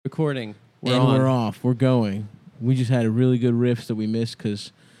Recording. We're off. We're going. We just had a really good riff that we missed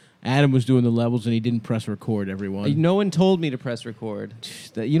because Adam was doing the levels and he didn't press record, everyone. No one told me to press record.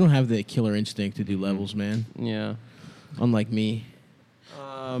 You don't have the killer instinct to do levels, man. Yeah. Unlike me.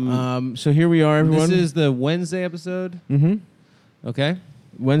 So here we are, everyone. This is the Wednesday episode? Mm-hmm. Okay.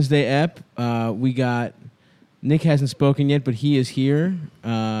 Wednesday ep. We got... Nick hasn't spoken yet, but he is here.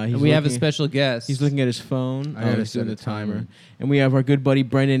 We have a special guest. He's looking at his phone. He's doing the timer. And we have our good buddy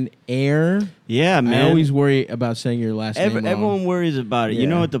Brendan Eyre. Yeah, man. I always worry about saying your last name wrong. Everyone worries about it. Yeah. You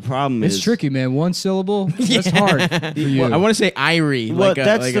know what the problem is? It's tricky, man. One syllable, that's hard for you. Well, I want to say eyre. Well,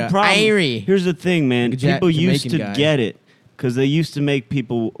 that's the problem. Eyre. Here's the thing, man. Like People used to guy. get it because they used to make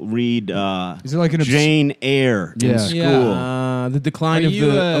people read is it like an Jane Eyre in school. Yeah. The decline of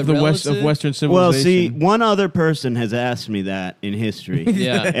Western civilization. Well, see, one other person has asked me that in history.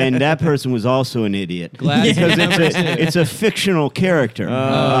 Yeah. And that person was also an idiot. Glad because it's a fictional character.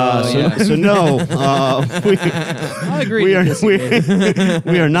 So no, I agree.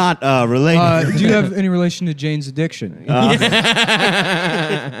 we are not related. Do you have any relation to Jane's addiction?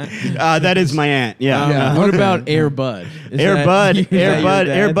 That is my aunt. Yeah. What about Air Bud?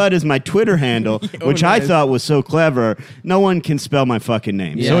 Air Bud is my Twitter handle, which I thought was so clever. No one can spell my fucking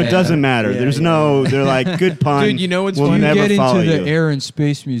name, so it doesn't matter. There's no. They're like good pun. Dude, you know what's we'll funny? never You get follow into you. the Air and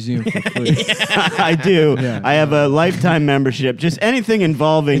Space Museum for free. I do. Yeah. I have a lifetime membership. Just anything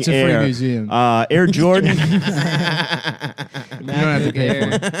involving It's a air. free museum. Air Jordan. You don't have to pay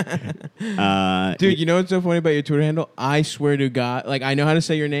for it. Dude, you know what's so funny about your Twitter handle? I swear to God, like I know how to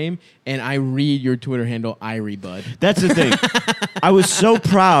say your name, and I read your Twitter handle, Eyre Bud. That's the thing. I was so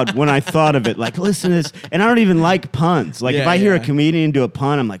proud when I thought of it. Like, listen to this. And I don't even like puns. Like, if I hear a comedian do a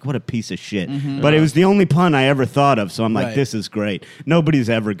pun, I'm like, what a piece of shit. Mm-hmm. But it was the only pun I ever thought of. So I'm like, this is great. Nobody's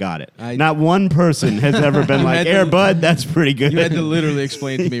ever got it. Not one person has ever been like, Air Bud, that's pretty good. You had to literally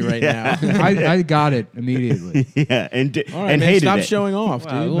explain to me right now. I got it immediately. Yeah, and All right, man, hated stop it. showing off,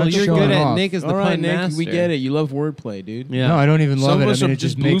 Wow, dude. well, That's you're showing good at off. Nick is the All right, pun Nick, master. we get it. You love wordplay, dude. Yeah. No, I don't even love Some it. of us I mean, are it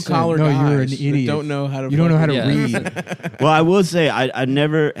just just makes blue-collar sense. No, guys you're an that idiot. don't know how to You don't know how to fucking- read. Well, I will say, I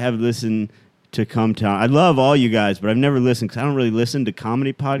never have listened to Come Town. I love all you guys, but I've never listened because I don't really listen to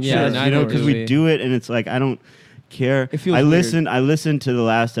comedy podcasts. Yeah, neither because do we do it, and it's like I don't care. It feels I weird. listened to the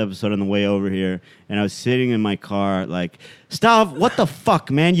last episode on the way over here, and I was sitting in my car like, Stav, what the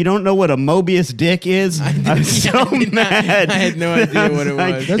fuck, man? You don't know what a Mobius dick is? I was so mad. I had no idea what it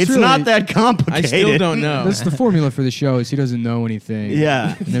was. That's It's really- not that complicated. I still don't know. That's the formula for the show is he doesn't know anything.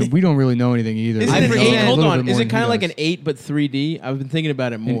 Yeah. And then we don't really know anything either. Is We it know an a 8? Hold little on. bit more Is it than kind he of like an does. 8 but 3D? I've been thinking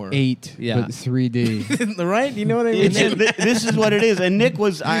about it more. An 8, Yeah. but 3D. Right? You know what I mean? This is what it is. And Nick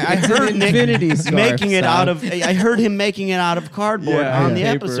was, I heard Nick infinity scarf, making it Sal. out of, I heard him making it out of cardboard Yeah, on the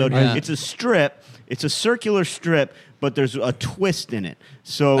paper. episode. Yeah. It's a strip. It's a circular strip, but there's a twist in it.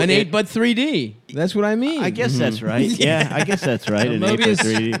 So An 8 but 3D. That's what I mean. I guess that's right. Yeah, I guess that's right. A An 8 by Mobius,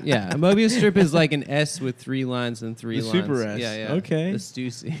 3D. yeah, a Mobius strip is like an S with 3 lines and 3 The lines. super S. Yeah, yeah. Okay. The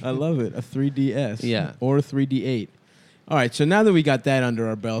Stussy. I love it. A 3DS. Yeah. Or a 3D8. All right, so now that we got that under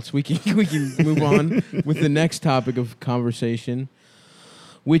our belts, we can move on with the next topic of conversation,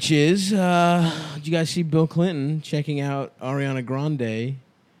 which is, did you guys see Bill Clinton checking out Ariana Grande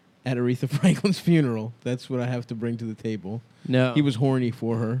at Aretha Franklin's funeral? That's what I have to bring to the table. No. He was horny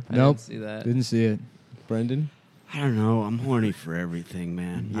for her. I Nope. didn't see that. Didn't see it. Brendan? I don't know. I'm horny for everything,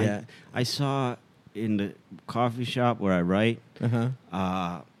 man. Yeah. I saw in the coffee shop where I write,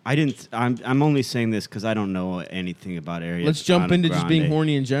 Uh-huh. I didn't. I'm only saying this because I don't know anything about Ariana. Let's jump into just being Grande.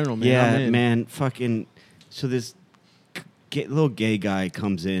 horny in general, man. I'm Yeah, in. man. Fucking. So this little gay guy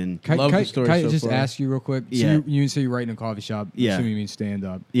comes in. Love the story Can I so just far. ask you real quick? Yeah. So you say you write in a coffee shop. Yeah. Assuming you mean stand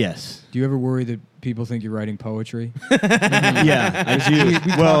up. Yes. Do you ever worry that people think you're writing poetry? Yeah, I do. We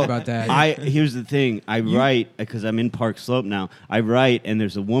talked about that. Here's the thing. I write because I'm in Park Slope now. I write, and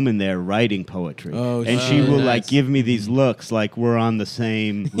there's a woman there writing poetry, Oh, and shit. she will Nice. like give me these looks like we're on the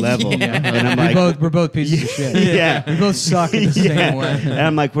same level, and I'm like, we're both pieces of shit. yeah. We both suck in the same way. And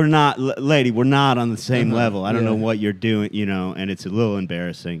I'm like, we're not, lady, we're not on the same level. I don't know Yeah. what you're doing, and it's a little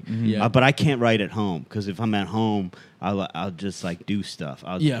embarrassing. Yeah. But I can't write at home because if I'm at home, I'll just like do stuff.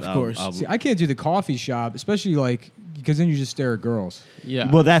 Yeah, of course. See, I can't do the coffee shop, especially like because then you just stare at girls. Yeah.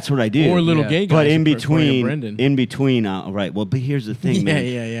 well, that's what I do. Or little Yeah. gay guys. But in according to Brendan. between, right. Well, but here's the thing, man.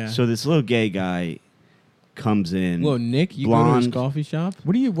 Yeah. So this little gay guy comes in. Whoa, Nick, you go to blonde. his coffee shop?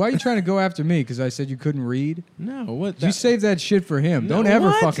 Why are you trying to go after me? Because I said you couldn't read. No, what? You save that shit for him. No, Don't ever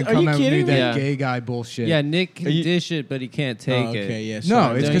what? fucking Are come you out with me kidding me? that Yeah. gay guy bullshit. Yeah, Nick can Are you- dish it, but he can't take okay, it. yeah. No,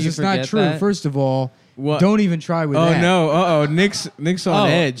 sorry. it's Don't because you it's not forget true. that? First of all, What? Don't even try with that. Oh no! Nick's on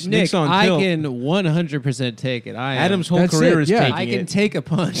edge. Nick, Nick's on I tilt. can 100% take it. Adam's whole That's career it, is yeah. taking I can it. take a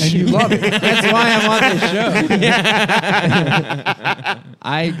punch. And you love it. That's why I'm on this show.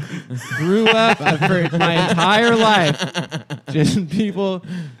 I grew up for my entire life just people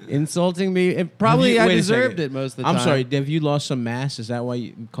insulting me, and probably I Wait a deserved second. it most of the I'm time. sorry. Have you lost some mass? Is that why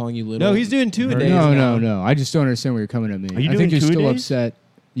I'm calling you little? No, he's doing 2 a days. No. I just don't understand where you're coming at me. Are you I doing think you're 2 still days? upset.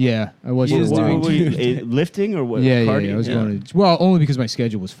 Yeah, I was He for a is while. doing Lifting or what? Yeah, Cardio? I was going to. Well, only because my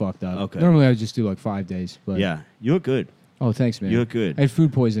schedule was fucked up. Okay. Normally I would just do like 5 days. But Yeah, you look good. Oh, thanks, man. You look good. I had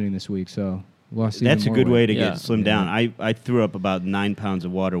food poisoning this week, so lost. That's a even good more way weight. to Yeah. get slim Yeah. down. I threw up about 9 pounds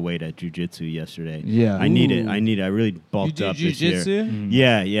of water weight at jiu-jitsu yesterday. Yeah. I need it. Ooh. I really You bulked do up this year. jujitsu?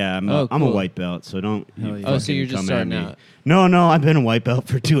 Yeah. I'm a cool. white belt, so don't. Hell you yeah. Oh, so fucking you're just come starting at me. out. No, I've been a white belt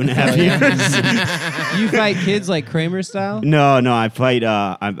for 2.5 years. You fight kids like Kramer style? No, I fight.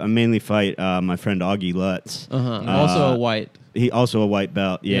 I mainly fight my friend Augie Lutz. Also a white. He also a white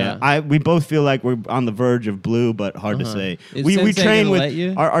belt. Yeah. We both feel like we're on the verge of blue, but hard to say. Is We Sensei train gonna with let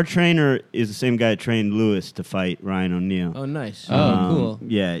you? our trainer is the same guy that trained Lewis to fight Ryan O'Neal. Oh, nice. Oh, cool.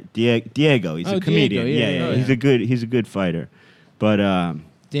 Yeah, Diego. He's Oh, a comedian. Diego, Yeah, yeah. he's a good fighter. But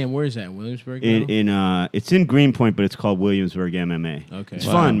Damn, where is that? Williamsburg? now? it's in Greenpoint, but it's called Williamsburg MMA. Okay. It's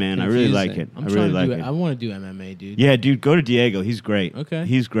Wow. fun, man. I really like Confusing. it. I'm I trying really to like do it. I want to do MMA, dude. Yeah, dude, go to Diego. He's great. Okay.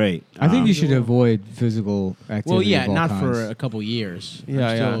 He's great. I think you Um, should avoid physical activity. Well, yeah, of all not kinds. for a couple years. Yeah,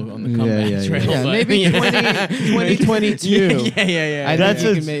 I'm still yeah. on the comeback Yeah. trail. Yeah, but- maybe 2022. Yeah. I That's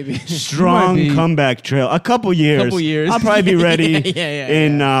think a you can maybe. strong You might be- comeback trail. A couple years. Couple years. I'll probably be ready Yeah,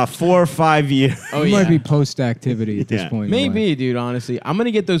 in 4 or 5 years. Oh, you yeah. might be post-activity at this Yeah. point. in your life. Maybe, dude. Honestly, I'm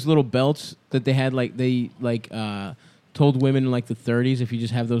gonna get those little belts that they had. Told women in like the 30s, if you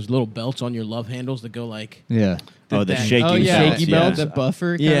just have those little belts on your love handles that go like. Yeah. Oh, the that- shaking Oh yeah, belts, shaky yeah. belt, the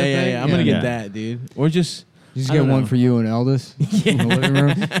buffer. Kind Yeah. of thing. I'm gonna Yeah. get that, dude. Or just You just I get don't one know. for you and Eldest in the living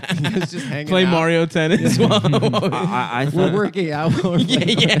room. It's just hanging play out. Mario Tennis. I We're thought, working out. While we're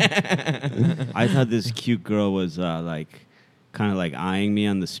playing. I thought this cute girl was kind of like eyeing me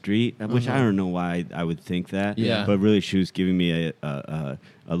on the street, which I don't know why I would think that. Yeah. But really, she was giving me a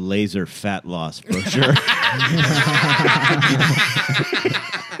laser fat loss brochure.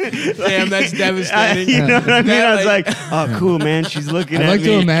 Damn, that's devastating. You know what I mean? That, I was like, oh, cool, man. She's looking I'd at like me.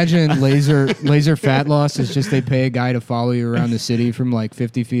 to imagine laser fat loss is just they pay a guy to follow you around the city from like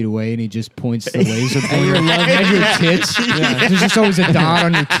 50 feet away, and he just points the laser pointer at your tits. Yeah. There's just always a dot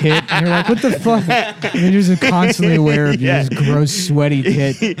on your tit, and you're like, what the fuck? And you're just constantly aware of Yeah. this gross, sweaty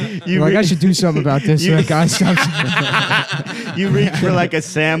tit. You're like, I should do something about this so that guy stops. You reach for like a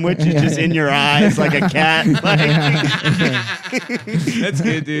sandwich, it's just in your eyes like a cat. That's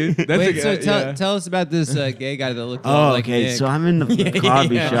good, dude. That's Wait, a so good, tell us about this gay guy that looked Oh, like okay. Nick. So I'm in the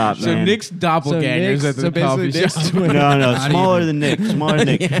coffee shop, So man. Nick's doppelgangers at the coffee shop. No, smaller than Nick. Smaller than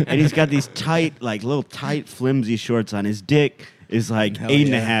Nick. And he's got these tight, like little tight, flimsy shorts on. His dick is like Hell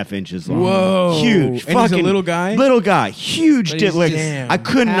 8.5 inches long. Whoa. Huge. And he's a fucking little guy? Little guy. Huge But dick. he's Like, just I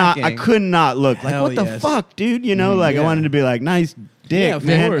could packing. not look like, Hell what the yes. fuck, dude? You know, like I yeah. wanted to be like, nice dick, Yeah, of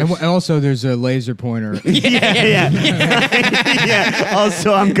man. course. And also, there's a laser pointer. Yeah. Yeah.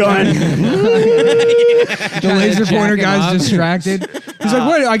 Also, I'm going. The laser pointer Jack him guy's up. distracted. He's like,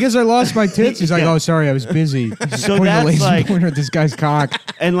 "What? I guess I lost my tits." He's like, "Oh, sorry, I was busy." He's So pointing the that's laser like- pointer at this guy's cock.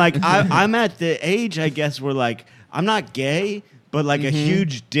 And like I'm at the age, I guess, where like I'm not gay, but like a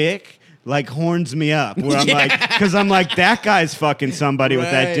huge dick like horns me up. Where I'm like, because I'm like that guy's fucking somebody with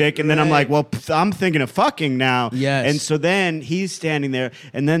that Right, dick, and then I'm right. like, well, I'm thinking of fucking now. Yes. And so then he's standing there,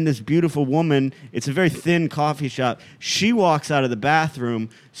 and then this beautiful woman. It's a very thin coffee shop. She walks out of the bathroom,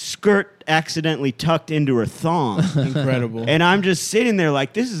 skirt accidentally tucked into her thong. Incredible. And I'm just sitting there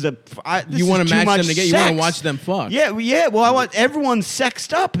like, this is you want to match them together? You want sex. to watch them fuck? Yeah. Well, I want everyone's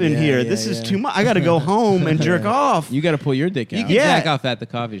sexed up in Yeah, here. yeah, This is yeah. too much. I got to go home and jerk off. You got to pull your dick You out. can Yeah. jack off at the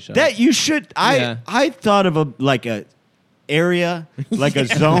coffee shop. That you should. Yeah. I thought of a area, like a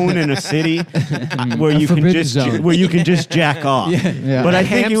zone in a city where you can forbidden just zone. where you can just jack off. Yeah. But I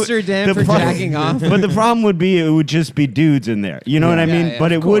think Amsterdam for jacking off. But the problem would be it would just be dudes in there. You know what I Yeah, mean? yeah,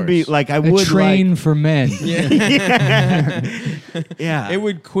 But of it would be course. like I A would train for men. Yeah. It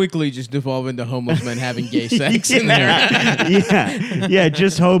would quickly just devolve into homeless men having gay sex in there. yeah,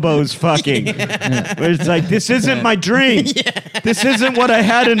 just hobos fucking. Where it's like, this isn't my dream. This isn't what I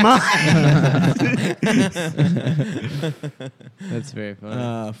had in mind. That's very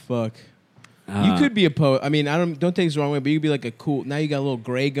funny. Fuck. You could be a poet. I mean, don't take this the wrong way, but you could be like a cool. Now you got a little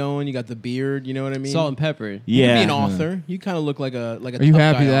gray going. You got the beard. You know what I mean? Salt and pepper. You could be an Yeah. author. You kind of look like a. Are you tough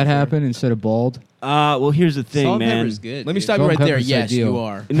happy guy that author. happened instead of bald? Well, here's the thing, Salt and man. pepper's good. Let me dude. stop you Salt right and there. pepper's Yes, ideal. you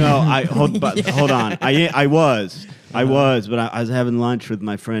are. No, hold on. I was, but I was having lunch with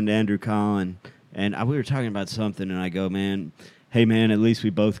my friend Andrew Collin, and we were talking about something, and I go, man, hey man, at least we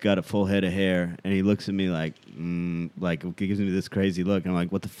both got a full head of hair, and he looks at me like gives me this crazy look, and I'm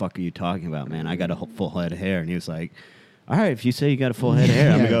like, what the fuck are you talking about, man? I got a full head of hair, and he was like, all right, if you say you got a full head of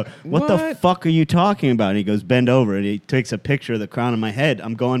hair, I'm going to go, what the fuck are you talking about? And he goes, bend over, and he takes a picture of the crown of my head.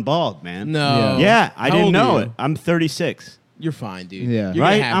 I'm going bald, man. No. Yeah, I How didn't old are know you? it. I'm 36. You're fine, dude. Yeah. You're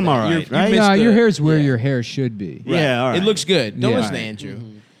Right? gonna have I'm that. all right, You're- you right? missed No, the- your hair's where your hair should be. Right. Yeah, all right. It looks good. Don't Yeah. listen to Andrew.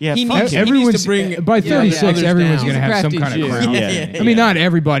 Yeah, He fuck needs- him. he needs Everyone's to bring by yeah, 36. others Everyone's down. gonna have some He's a kind of crafty crown. Jew. Yeah. I mean, not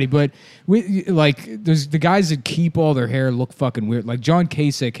everybody, but there's the guys that keep all their hair look fucking weird. Like John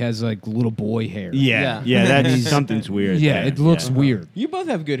Kasich has like little boy hair. Yeah, that's something's weird. Yeah, there. it looks weird. You both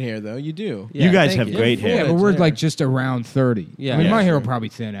have good hair, though. You do. Yeah, You guys thank have you. great hair. Yeah, but we're like just around 30. Yeah. I mean, Yeah, my hair will sure. probably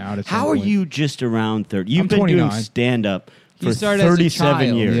thin out. At some How are point. you just around 30? You've I'm been 29. doing stand-up You for started as a 37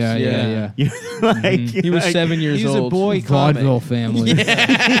 child. years. Yeah, Yeah. yeah. You're like, He was 7 years He was old. a boy comic. Vaudeville family.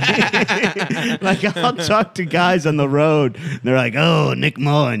 like I'll talk to guys on the road. They're like, "Oh, Nick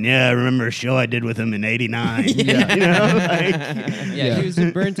Mullen, yeah, I remember a show I did with him in '89." Yeah. You know, like, Yeah, he was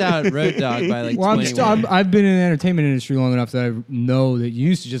a burnt out road dog by like Well, 21. I've been in the entertainment industry long enough that I know that you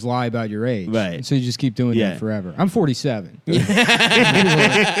used to just lie about your age. Right. And so you just keep doing Yeah. that forever. I'm 47. There's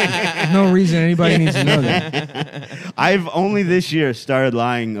no reason anybody needs to know that. I've only this year started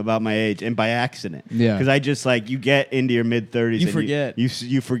lying about my age, and by accident. Yeah. Because I just like you get into your mid 30s, You and forget.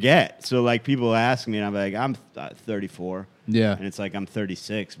 You forget. So like people ask me, and I'm like, I'm 34. Yeah. And it's like I'm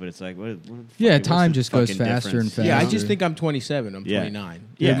 36, but it's like what Yeah, what's time the just goes fucking faster difference? and Yeah, I faster. just think I'm 27. I'm Yeah. 29.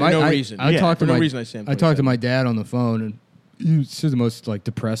 Yeah. For no I, reason. I talked For to no my, reason I say I'm I talked to 27. my dad on the phone, and he said the most like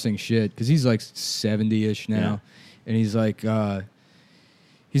depressing shit because he's like 70-ish now, and he's like,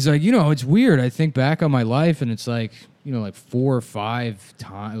 you know, it's weird. I think back on my life, and it's like, you know, like 4 or 5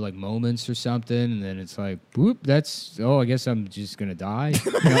 like moments or something, and then it's like, whoop, I guess I'm just gonna die.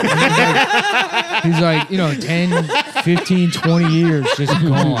 You know? He's like, you know, 10, 15, 20 years just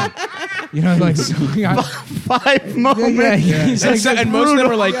gone. You know, like so, 5 moments. He's like, And most of them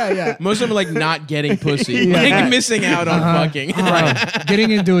are like, Yeah. most of them are like not getting pussy, Yeah. like missing out on fucking. getting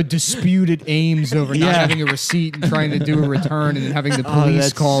into a dispute at Ames over not Yeah. having a receipt and trying to do a return, and then having the Oh, police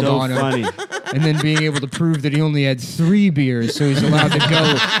that's called so on him, funny. and then being able to prove that he only had 3 beers, so he's allowed to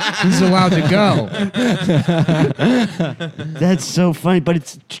go. He's allowed to go. That's so funny,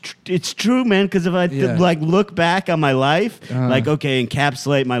 but it's true, man. Because if I Yeah. like look back on my life, Uh-huh. like okay,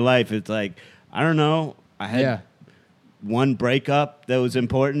 encapsulate my life. It's like I don't know. I had Yeah. one breakup that was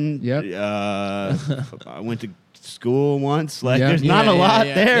important. Yep. I went to school once. Like Yeah. there's not a Yeah, lot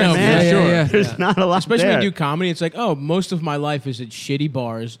yeah. there, No, for man. sure. There's not a lot Especially there. when you do comedy, it's like, oh, most of my life is at shitty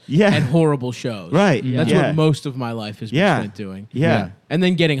bars Yeah. and horrible shows. Right. That's Yeah. what most of my life has been Yeah. spent doing. Yeah. And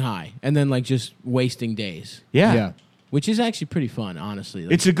then getting high. And then like just wasting days. Yeah. Yeah. Which is actually pretty fun, honestly.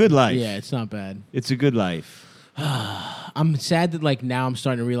 Like, It's a good life. yeah, it's not bad. It's a good life. I'm sad that like now I'm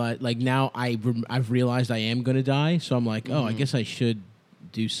starting to realize, like now I've realized I am gonna die, so I'm like, oh, I guess I should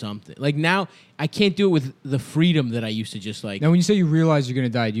do something. Like now I can't do it with the freedom that I used to just like. Now, when you say you realize you're going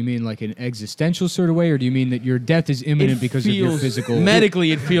to die, do you mean like an existential sort of way, or do you mean that your death is imminent because of your feels- physical?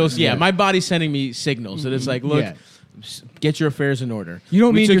 Medically, it feels my body's sending me signals that it's like, look, Yeah. get your affairs in order. You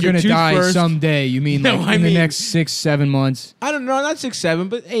don't We mean took you're your going to tooth die first. someday. You mean No, like I in the mean- next 6-7 months? I don't know, not 6, 7,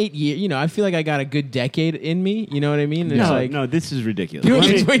 but 8 years. You know, I feel like I got a good decade in me. You know what I mean? It's No, like, no, this is ridiculous. You know, Let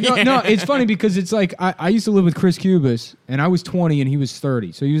me- it's, no, it's funny because it's like I used to live with Chris Cubis, and I was 20 and he was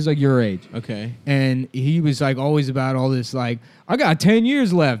 30, so he was like your age. okay. And he was like always about all this like I got 10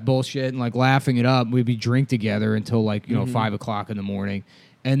 years left bullshit and like laughing it up. We'd be drink together until like 5 o'clock in the morning,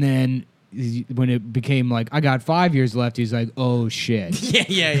 and then when it became like I got 5 years left, he's like, oh shit.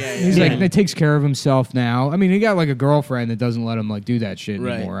 Yeah. He's like, that takes care of himself now. I mean, he got like a girlfriend that doesn't let him like do that shit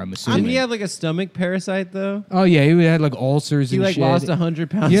Right. anymore. I'm Didn't assuming. he have like a stomach parasite though? Oh yeah, he had like ulcers He and like shit. lost 100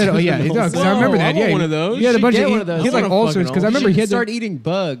 pounds. Yeah, from yeah, the he does, 'cause ulcer. I remember Whoa, that. I Yeah, want one of those. He had a You bunch should of get one of those. he had like I wanna ulcers because I fucking remember he had start to, eating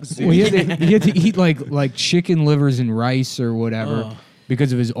bugs. Dude. well, he had to eat like chicken livers and rice or whatever. Oh.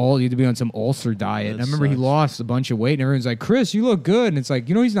 Because of his he had to be on some ulcer diet. And I remember he sucks. lost a bunch of weight, and everyone's like, "Chris, you look good." And it's like,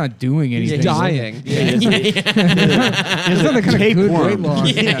 you know, he's not doing anything. He's dying. It's not the kind of good weight Tapeworm.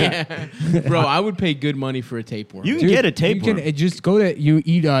 loss. Bro, I would pay good money for a tapeworm. You can get a You tapeworm. can just go to you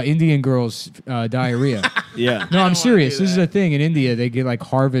eat Indian girls diarrhea. Yeah. No, I'm wanna serious. do This is that. a thing in India. They get like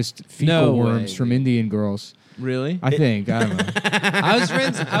harvest fecal No worms way, from dude. Indian girls. Really? I think. I don't know. I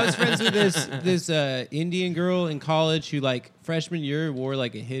was friends with this Indian girl in college who like freshman year wore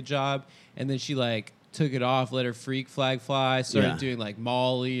like a hijab, and then she like took it off, let her freak flag fly, started Yeah. doing like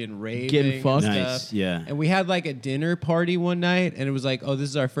Molly and raving, Getting fucked. and Nice. stuff. Yeah. And we had like a dinner party one night, and it was like, oh, this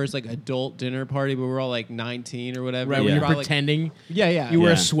is our first like adult dinner party, but we're all like 19 or whatever. Right, And when we you're brought, like- pretending. yeah. You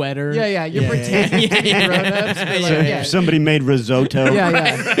wear Yeah. a sweater. Yeah, you're pretending to be grown-ups. But like, So yeah. somebody made risotto.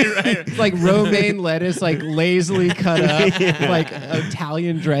 Yeah. It's like romaine lettuce, like lazily cut up, like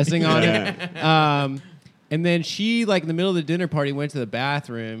Italian dressing on it. And then she, like in the middle of the dinner party, went to the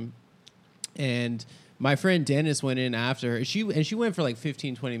bathroom, and my friend Dennis went in after her. She went for like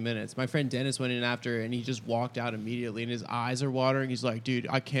 15, 20 minutes. My friend Dennis went in after her, and he just walked out immediately, and his eyes are watering. He's like, dude,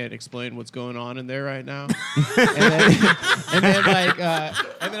 I can't explain what's going on in there right now. and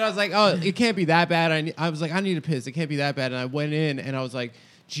then I was like, oh, it can't be that bad. I was like, I need to piss. It can't be that bad. And I went in, and I was like,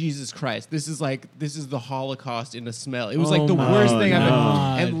 Jesus Christ, this is the Holocaust in a smell. It was like the my worst thing I've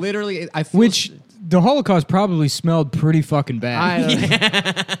God. ever. And literally, I feel Which the Holocaust probably smelled pretty fucking bad.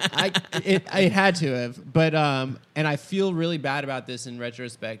 it had to have, but and I feel really bad about this in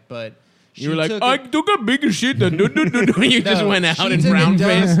retrospect. But You were like, took I it- took a bigger shit than no. You just No, went she out in took a brown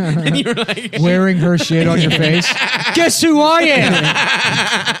dump. face, and you were like, Wearing her shit on your face. Guess who I am?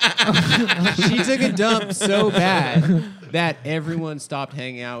 she took a dump so bad that everyone stopped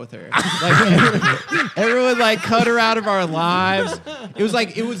hanging out with her. Like everyone like cut her out of our lives. It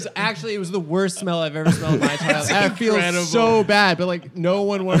was the worst smell I've ever smelled in my entire life. I feel incredible. so bad, but like no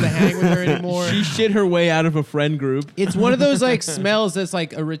one wanted to hang with her anymore. she shit her way out of a friend group. It's one of those like smells that's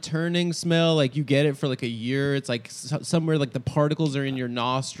like a returning smell. Like you get it for like a year. It's like somewhere like the particles are in your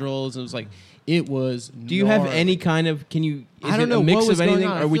nostrils. And it was like, it was. Do you have any kind of? Can you? Is I don't it know a mix what was of anything?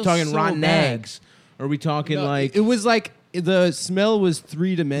 going on. I Are we feel talking so rotten bad. eggs? Are we talking No, like? it was like the smell was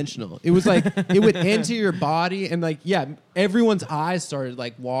 3-dimensional. It was like it would enter your body and like everyone's eyes started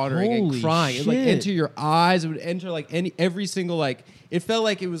like watering Holy and crying. It would like shit. enter your eyes. It would enter like every single like. It felt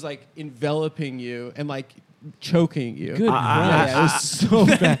like it was like enveloping you and like choking you. Good Yeah, it was so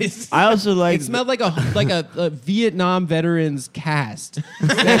bad. I also like. It smelled like a Vietnam veteran's cast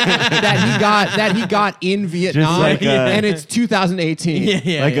that he got in Vietnam, like and it's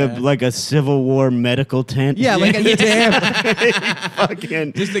 2018. like a Civil War medical tent. Yeah, like a damn.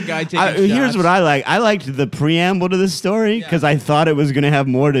 Fucking. just a guy taking Here's shots. what I like. I liked the preamble to the story because I thought it was going to have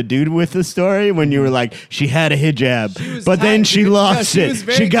more to do with the story when you were like, she had a hijab, was but then tight. she No, lost she it. was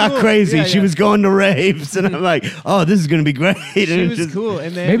very She got cool. crazy. Yeah, She yeah. was going to raves. And I'm like, oh, this is going to be great. She And was just- cool,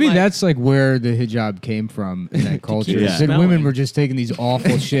 and then Maybe like, that's like where the hijab came from in that culture. it Said smelling. women were just taking these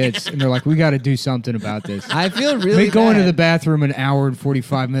awful shits, and they're like, we got to do something about this. I feel really Make going to bad. the bathroom an hour and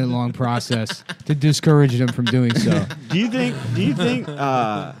 45-minute long process to discourage them from doing so. Do you think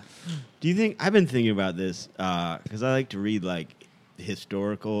I've been thinking about this because I like to read like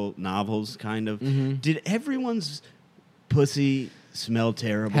historical novels kind of. Did everyone's pussy smell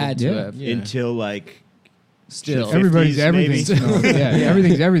terrible Had to Yeah. have. Yeah. until like Still. 50s Everything maybe? smells.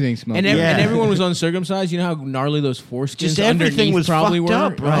 everything smells. And, Yeah. and everyone was uncircumcised. You know how gnarly those foreskins Just everything underneath was probably fucked were.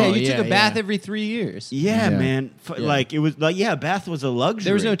 up, bro. Yeah, Oh, you took a bath yeah. every 3 years. Yeah, Yeah. man. Like it was like bath was a luxury.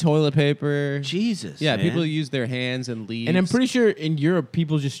 There was no toilet paper. Jesus. Yeah, man. people used their hands and leaves. And I'm pretty sure in Europe,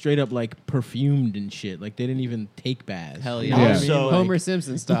 people just straight up like perfumed and shit. Like they didn't even take baths. Hell You yeah. know what I Also- mean? Like- Homer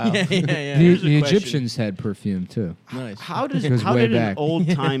Simpson style. Yeah. The, Here's a the question. Egyptians had perfume too. Nice. How Goes how way did an back. old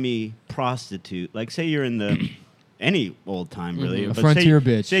timey prostitute, like say you're in the any old time really, A but frontier say,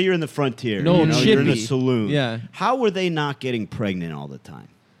 bitch. Say you're in the frontier, No, you're in a chippy. saloon. Yeah. How were they not getting pregnant all the time?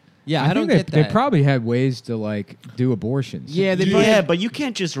 Yeah, I don't think get they that. probably had ways to like do abortions. Yeah, they probably Yeah, but you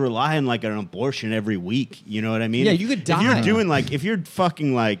can't just rely on like an abortion every week. You know what I mean? Yeah, you could If die. you're doing like, if you're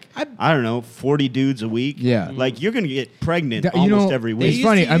fucking like, I don't know, 40 dudes a week. Yeah. like you're gonna get pregnant That- almost every they week. It's used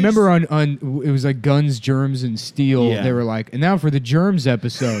funny. to I remember on it was like Guns, Germs, and Steel. Yeah. They were like, and now for the germs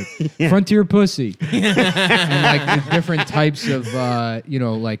episode, Frontier Pussy, and like the different types of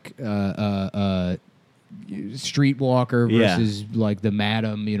streetwalker Yeah. versus like the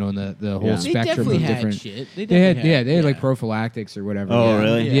madam, and the whole Yeah. They spectrum definitely of had different. shit. They had like prophylactics or whatever. Oh, yeah.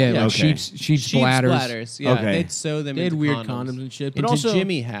 really? Yeah, Yeah. like Okay. sheep's bladders. splatters. Yeah, Okay. they'd sew them They had into weird condoms and shit. But into also,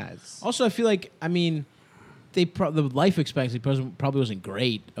 Jimmy hats. also I feel like the life expectancy probably wasn't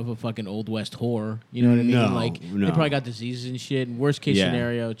great of a fucking old west whore. You know what I mean? No, Like no. they probably got diseases and shit. And worst case Yeah.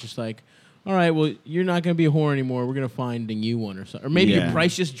 scenario, it's just like, all right, well, you're not gonna be a whore anymore. We're gonna find a new one or something. Or maybe Yeah. your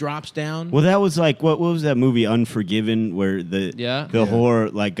price just drops down. Well, that was like what was that movie Unforgiven where the Yeah.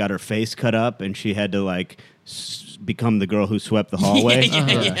 whore like got her face cut up and she had to like become the girl who swept the hallway.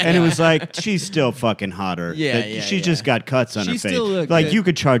 And it was like, she's still fucking hotter. She just got cuts on her face. Like, you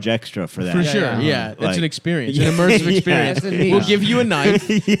could charge extra for that. For sure, yeah. It's an experience, an immersive experience. We'll give you a knife,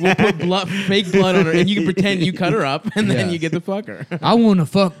 we'll put fake blood on her, and you can pretend you cut her up, and then you get to fuck her. I want to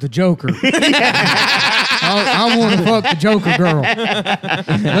fuck the Joker. I want to fuck the Joker girl.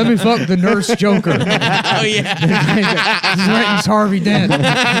 Let me fuck the nurse Joker. Oh, yeah. It's Harvey Dent.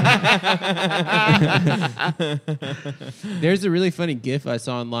 There's a really funny GIF I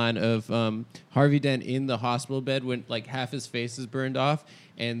saw online of Harvey Dent in the hospital bed when like half his face is burned off,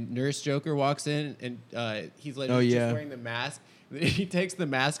 and Nurse Joker walks in, and he's like just wearing the mask. He takes the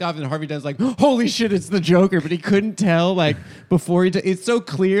mask off, and Harvey Dent's like, "Holy shit, it's the Joker!" But he couldn't tell like before it's so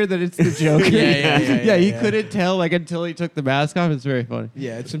clear that it's the Joker. He couldn't tell like until he took the mask off. It's very funny.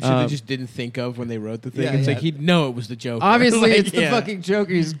 Yeah, it's some shit they just didn't think of when they wrote the thing. It's like he'd know it was the Joker. Obviously, like, it's the fucking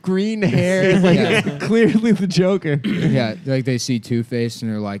Joker. He's green hair. Like it's clearly the Joker. Yeah, like they see Two-Face,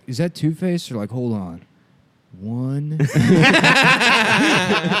 and they're like, "Is that Two-Face?" They're like, "Hold on." 1, 2. I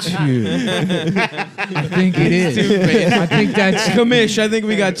think it is. Two-Face. I think that's Commish. I think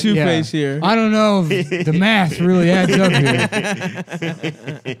we got Two-Face here. I don't know if the math really adds up here.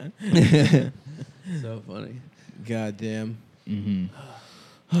 So funny. God damn. Mm-hmm.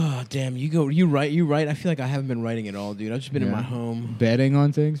 Oh, damn. You write. I feel like I haven't been writing at all, dude. I've just been in my home. Betting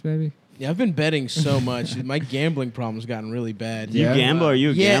on things, maybe? Yeah, I've been betting so much. My gambling problem's gotten really bad. You gamble? Are you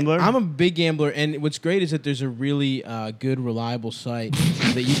a gambler? I'm a big gambler, and what's great is that there's a really good, reliable site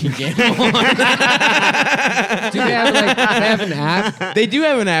that you can gamble on. Do they have an app? They do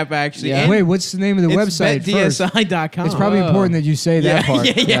have an app, actually. Yeah. And Wait, what's the name of the website first? betdsi.com. It's probably important that you say that part.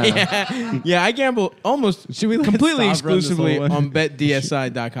 Yeah, I gamble almost completely Stav run this exclusively whole way? on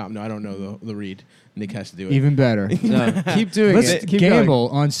betdsi.com. No, I don't know the read. Nick has to do it. Even better. No, keep doing Let's it. Keep gamble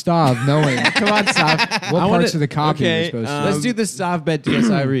on Stav, knowing Come on, Stav. what parts of the copy you're supposed to. Let's do the Stav bet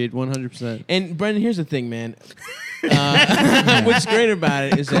DSI read 100%. And Brendan, here's the thing, man. What's great about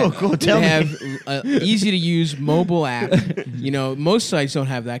it is that Tell they me. have easy to use mobile app. You know, most sites don't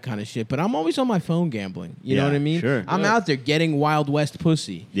have that kind of shit, but I'm always on my phone gambling. You know what I mean? Sure. I'm out there getting Wild West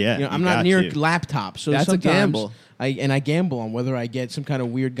pussy. Yeah, you know, I'm you not got near to. laptop, so That's a sometimes gamble. I gamble on whether I get some kind of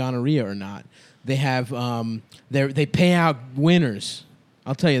weird gonorrhea or not. They have they pay out winners.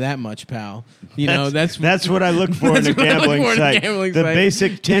 I'll tell you that much, pal. You know that's what I look for in a gambling site. The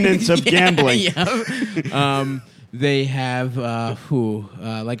basic tenets of gambling. They have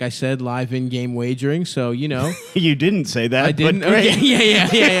like I said, live in-game wagering. So you know, You didn't say that. I didn't. But great.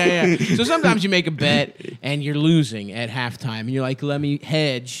 Okay. Yeah. So sometimes you make a bet and you're losing at halftime, and you're like, "Let me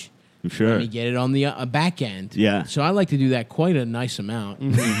hedge." Sure. Let me get it on the back end. Yeah. So I like to do that quite a nice amount.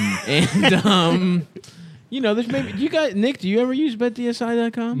 And you know, there's maybe Nick. Do you ever use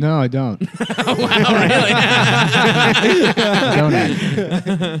betdsi.com? No, I don't.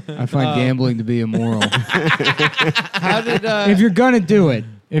 I find gambling to be immoral. How did If you're gonna do it,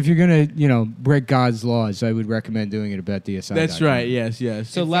 if you're gonna, break God's laws, I would recommend doing it at betdsi.com. That's right. Yes.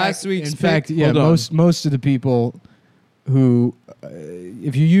 so last week's In fact, pick- yeah, Hold on. most of the people who,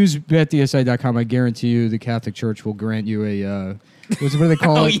 if you use betdsi.com, I guarantee you the Catholic Church will grant you a what do they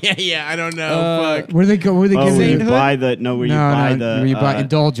call Oh it? yeah. I don't know. Fuck. Where they go? Where they Oh, give where you you? buy the where you buy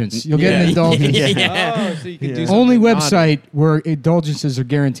indulgence. You'll get an Yeah. indulgence. Oh, so you can do Only something website where indulgences are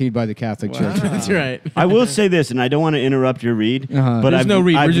guaranteed by the Catholic Church. That's right. I will say this, and I don't want to interrupt your read, but There's no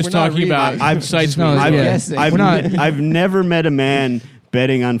read. We're just we're not talking reading. about I've- sites. No, we I've, yeah. guessing. I've, We're not- I've never met a man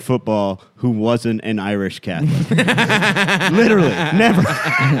betting on football who wasn't an Irish Catholic. Literally, never.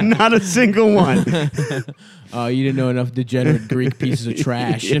 Not a single one. You didn't know enough degenerate Greek pieces of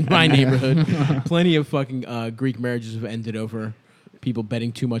trash in my neighborhood. Plenty of fucking Greek marriages have ended over people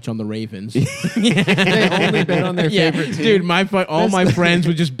betting too much on the Ravens. They only bet on their favorite team. Dude, all my friends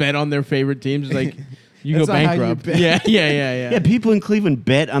would just bet on their favorite teams. Like, you That's go not how you bankrupt. bet. Yeah. Yeah, people in Cleveland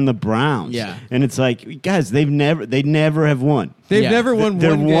bet on the Browns. Yeah. And it's like, guys, they never have won. They've Yeah. never won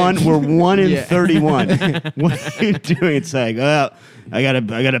They're one game. We're 1 in Yeah. 31. What are you doing? It's like, well, I gotta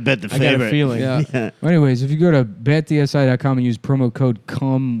bet the I favorite. got a feeling. Yeah. Well, anyways, if you go to betdsi.com and use promo code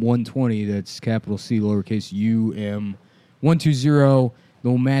CUM120, that's capital C, lowercase UM120,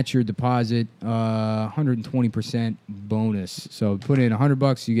 they'll match your deposit 120% bonus. So put in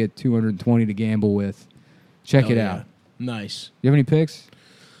 $100, you get $220 to gamble with. Check Hell it yeah. out. Nice. You have any picks?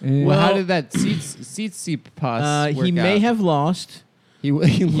 Well, how did that seat pass work He may out? have lost. He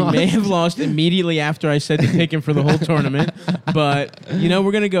He lost. may have lost immediately after I said to pick him for the whole tournament. But,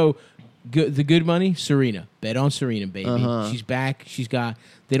 we're going to go the good money, Serena. Bet on Serena, baby. She's back. She's got.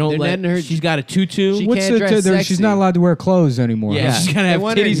 They don't They're let letting her- She's got a tutu. She What's can't dress she's sexy. not allowed to wear clothes anymore. Yeah, huh? she's gotta have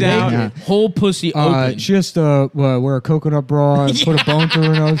want her titties out, naked. whole pussy open. She has to wear a coconut bra and put a bone through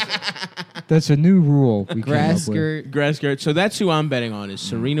her nose. That's a new rule. We Grass came up with. skirt. Grass skirt. So that's who I'm betting on is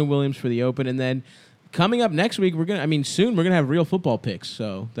Serena Williams for the Open, and then coming up next week soon we're gonna have real football picks.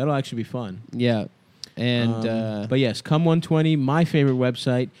 So that'll actually be fun. Yeah. And But yes, come 120, my favorite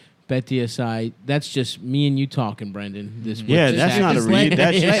website. BetDSI. That's just me and you talking, Brendan. This week. Yeah, that's not a just read. let-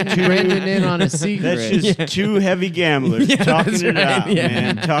 That's just let two. Brendan in on a secret. That's just two heavy gamblers talking it out,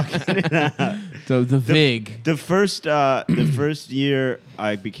 man. Talking it out. the VIG. The first year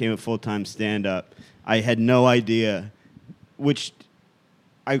I became a full-time stand-up, I had no idea, which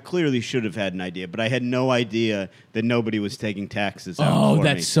I clearly should have had an idea, but I had no idea that nobody was taking taxes out Oh, for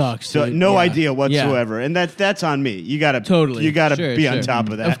that me. sucks, So dude. no Yeah. idea whatsoever, and that's on me. You gotta Totally. You gotta Sure, be on sure. top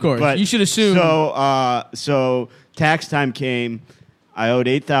of that. Of course. But You should assume. So tax time came. I owed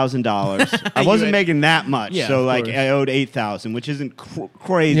 $8,000. I wasn't making that much, Yeah, so of like course. I owed $8,000, which isn't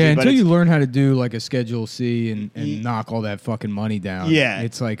crazy. Yeah, but until you it's- learn how to do like a Schedule C and knock all that fucking money down. Yeah.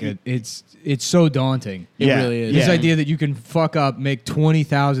 it's like it's so daunting. It yeah, really is. This yeah. idea that you can fuck up, make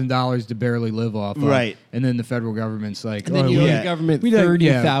 $20,000 to barely live off of, Right. and then the federal government's like, and then you owe yeah. the government we need-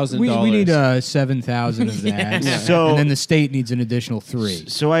 $30,000. We need 7,000 of that. So- and then the state needs an additional 3.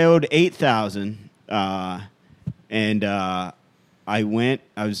 So I owed $8,000, and I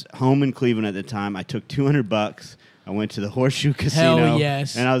was home in Cleveland at the time. I took $200. I went to the Horseshoe Casino. Hell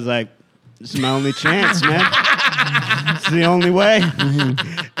yes. And I was like, this is my only chance, man. It's the only way.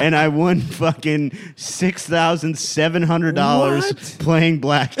 And I won fucking $6,700 playing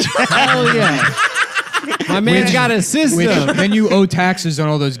blackjack. Hell yeah. My man's got a system. Then you owe taxes on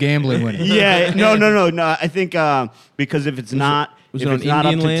all those gambling winnings. Yeah, no. I think because if it's not was if it it's on not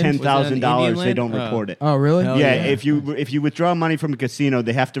up Indian to land? $10,000, Was they it on don't Indian report it. Oh, really? Hell Yeah, yeah. if you withdraw money from a casino,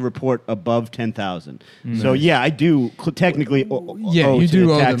 they have to report above 10,000. So yeah, I do technically Yeah, owe you to do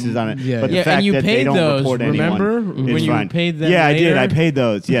the owe taxes them. on it. Yeah, but yeah. the fact and you that they paid don't those, report remember? anyone, When it's you fine. paid them Yeah, I did. I later? paid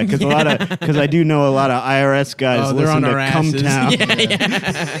those. Yeah, because I do know a lot of IRS guys Oh, they're listen on to our Come asses. Town.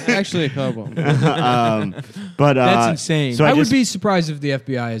 Actually, a couple. But That's insane. So I would just- be surprised if the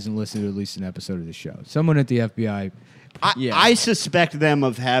FBI hasn't listened to at least an episode of the show. Someone at the FBI. Yeah. I suspect them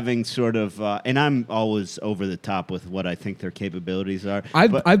of having sort of, and I'm always over the top with what I think their capabilities are.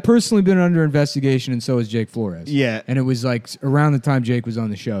 but- I've personally been under investigation, and so has Jake Flores. Yeah. and it was like around the time Jake was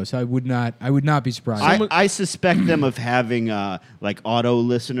on the show, so I would not be surprised. I suspect them of having like auto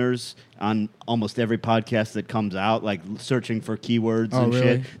listeners on almost every podcast that comes out, like searching for keywords Oh, and really?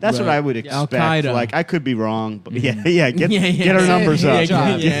 shit. That's what Right. I would Al expect. Qaeda. Like I could be wrong, but get Yeah, get our yeah. numbers Said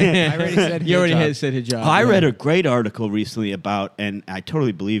up. hijab. Yeah. I already said You already hijab. had said hijab. I read a great article recently about, and I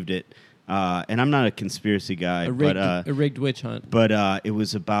totally believed it. And I'm not a conspiracy guy, a rigged witch hunt. but it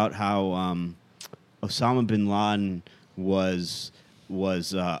was about how Osama bin Laden was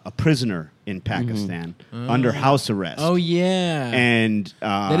a prisoner in Pakistan under house arrest. Oh yeah. And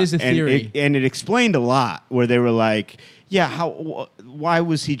That is a and theory. it explained a lot where they were like, yeah, why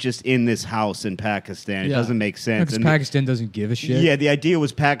was he just in this house in Pakistan? It Yeah. doesn't make sense. Because And Pakistan doesn't give a shit. yeah, the idea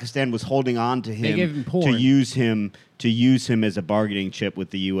was Pakistan was holding on to him, gave him to porn. use him as a bargaining chip with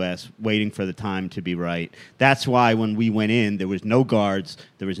the U.S., waiting for the time to be right. That's why when we went in, there was no guards,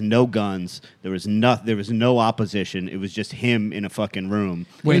 there was no guns, there was no opposition. It was just him in a fucking room.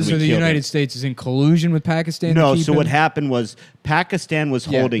 Wait, and so we the killed United him. States is in collusion with Pakistan? No, to keep so him? what happened was Pakistan was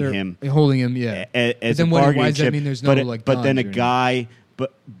Yeah, holding they're him holding him. Yeah. as then a why bargaining does that chip, mean there's no, but, like, but then a guns or guy,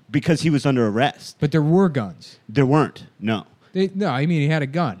 but because he was under arrest, But there were guns. there weren't. No, I mean he had a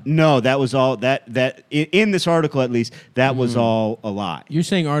gun. No, that was all that in this article at least that was all a lie. You're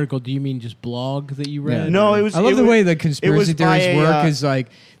saying article? Do you mean just blog that you read? Yeah. No, it was. I love it the was- way the it conspiracy was by theories a, work. Is like,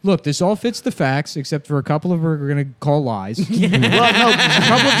 look, this all fits the facts, except for a couple of we're going to call lies. well, no, A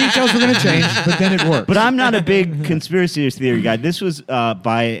couple of details we're going to change, but then it works. but I'm not a big conspiracy theory guy. This was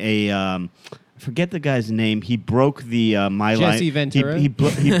by a. I forget the guy's name. He broke the My Lai. Jesse Ventura? He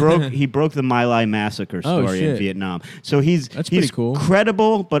broke the My Lai massacre Oh, story in shit. Vietnam. So he's pretty cool.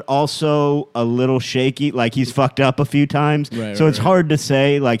 credible, but also a little shaky. Like he's fucked up a few times. Right, so right, it's right. hard to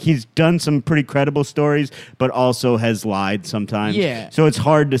say. Like he's done some pretty credible stories, but also has lied sometimes. Yeah. So it's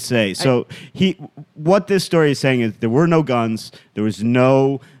hard to say. So what this story is saying is there were no guns. There was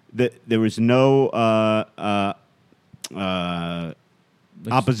no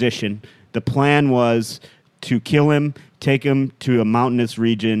opposition. The plan was to kill him, take him to a mountainous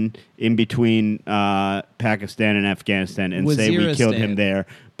region in between Pakistan and Afghanistan, and say we killed him Waziristan. there.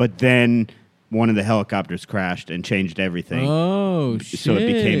 But then one of the helicopters crashed and changed everything. Oh, shit. So it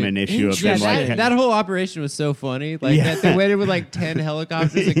became an issue of them Yeah, that whole operation was so funny. Like that they went in with like 10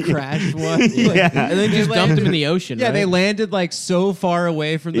 helicopters and crashed one. Like, And then just dumped them in the ocean. Yeah, right? they landed like so far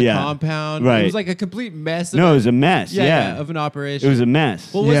away from the compound. Right. It was like a complete mess. No, it was a mess. Yeah, of an operation. it was a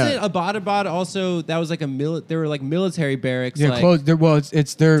mess. Well, wasn't Abbottabad also? That was like there were like military barracks. Yeah, like, close. Well,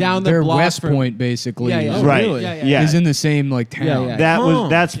 it's their down the their block West from- Point basically. Yeah, yeah. is- Oh, Right. really? Yeah. Is in the same like town. Yeah.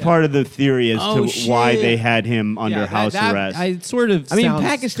 That's part of the theory as Oh, to why shit. they had him under house that, arrest. I sort of. I mean, sounds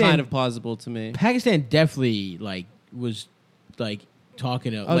Pakistan- kind of plausible to me. Pakistan definitely was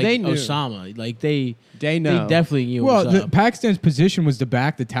talking to they knew. Osama. Like they know. They definitely knew. Well, what was up. Pakistan's position was to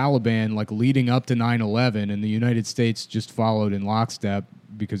back the Taliban like leading up to 9/11, and the United States just followed in lockstep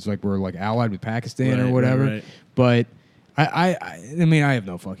because like we're like allied with Pakistan or Right, whatever. right. But I mean I have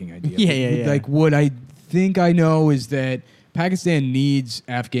no fucking idea. Yeah. Like what I think I know is that Pakistan needs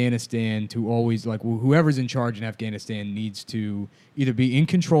Afghanistan to always like whoever's in charge in Afghanistan needs to either be in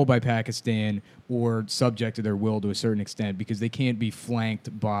control by Pakistan or subject to their will to a certain extent because they can't be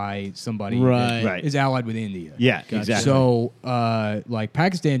flanked by somebody Right. that Right. is allied with India. yeah, exactly. So, like,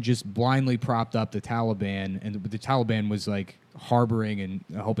 Pakistan just blindly propped up the Taliban, and the Taliban was like harboring and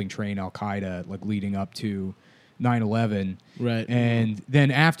helping train Al Qaeda, like leading up to 9/11. Right. And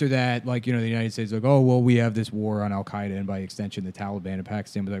then after that, like, the United States was like, oh, well, we have this war on Al Qaeda, and by extension, the Taliban. And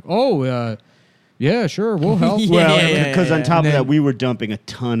Pakistan was like, oh, yeah, sure, we'll help. Yeah. Because on top And of then- that, we were dumping a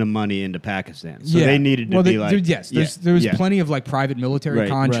ton of money into Pakistan, so they needed to be like, there was plenty of like private military Right,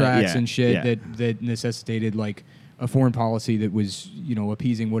 contracts yeah, and shit yeah. that necessitated like a foreign policy that was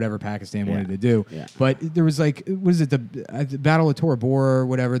appeasing whatever Pakistan wanted to do. Yeah. But there was like, what is it, the Battle of Tora Bora or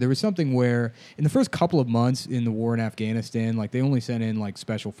whatever? There was something where in the first couple of months in the war in Afghanistan, like they only sent in like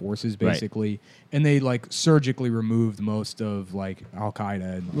special forces basically, and they like surgically removed most of like Al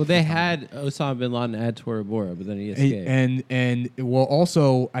Qaeda. And, Well, they had Osama bin Laden at Tora Bora, but then he escaped. and well,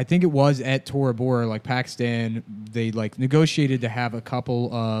 also I think it was at Tora Bora, like Pakistan, they like negotiated to have a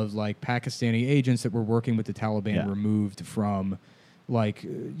couple of like Pakistani agents that were working with the Taliban removed from like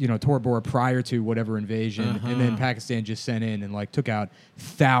Tora Bora prior to whatever invasion, and then Pakistan just sent in and like took out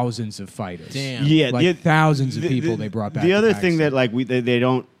thousands of fighters. Damn. yeah, Like thousands of people they brought back. The to other thing Pakistan. that like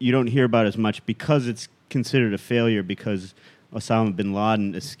you don't hear about as much because it's considered a failure because Osama bin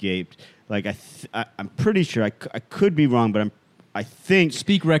Laden escaped. Like I'm pretty sure I could be wrong, but I think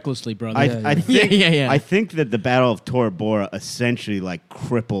Speak recklessly, brother. I think Yeah. I think that the Battle of Tora Bora essentially like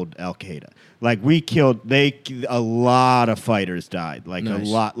crippled Al Qaeda. Like a lot of fighters died. Like Nice.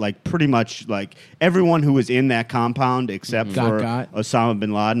 a lot, like pretty much like everyone who was in that compound except for Got. Osama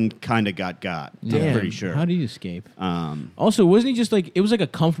bin Laden kind of got. Damn. I'm pretty sure. How did he escape? Also, wasn't he just like it was like a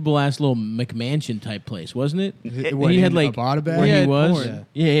comfortable ass little McMansion type place, wasn't it? What, he had in like Abbottabad? where He he had was. porn.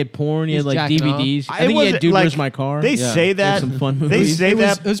 Yeah, he had porn. He had He's like jacking off. DVDs. I It think he wasn't, had Dude, like, Where's My Car? They Yeah. say He had that. some fun They movies. say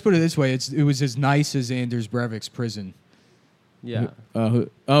that. Let's put it this way: it was as nice as Anders Breivik's prison. Yeah. The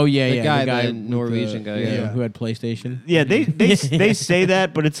guy, the with Norwegian guy, yeah. who had PlayStation. Yeah, they say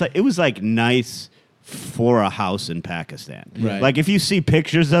that, but it's like it was like nice for a house in Pakistan. Right. Like if you see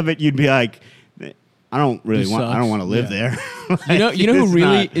pictures of it, you'd be like, I don't really This want. I sucks. don't want to live there. You know who It's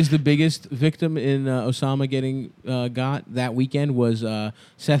really not- is the biggest victim in Osama getting got that weekend was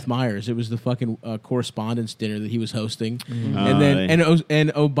Seth Meyers. It was the fucking correspondence dinner that he was hosting, and then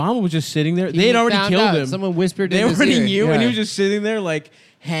and Obama was just sitting there. They had already killed him. Someone whispered They in his already ear. knew, and he Yeah. was just sitting there like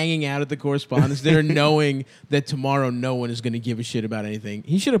hanging out at the correspondence dinner, knowing that tomorrow no one is going to give a shit about anything.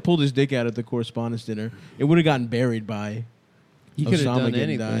 He should have pulled his dick out at the correspondence dinner. It would have gotten buried by. He could have Osama done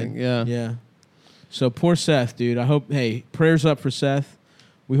getting anything. died. Yeah. Yeah. So poor Seth, dude. I hope. Hey, prayers up for Seth.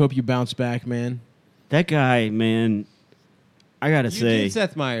 We hope you bounce back, man. that guy, man. I gotta You say, did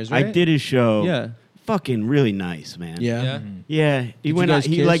Seth Meyers, right? I did his show. Yeah. Fucking really nice, man. Yeah. Yeah. Yeah, Did you went guys out,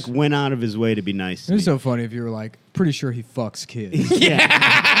 he kiss? like went out of his way to be nice. To It's me. so funny if you were like, pretty sure he fucks kids. yeah.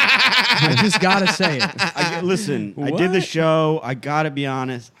 I just gotta say it. Listen, I did the show. I gotta be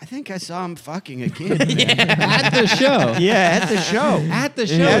honest. I think I saw him fucking a kid. At the show. Yeah, at the show. At the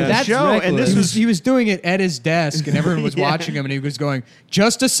show. At the That's show, and reckless. this He was doing it at his desk, and everyone was watching him, and he was going,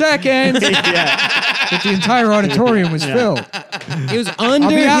 "Just a second." yeah, But the entire auditorium was filled. It was under I'll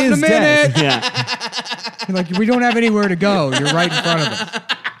be out in a his minute. desk. yeah. Like, we don't have anywhere to go. You're right in front of us.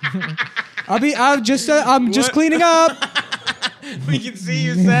 I'm just cleaning up. We can see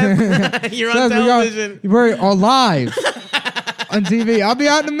you, Seth. You're on television. We're all live on TV. I'll be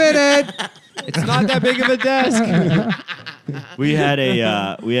out in a minute. It's not that big of a desk. We had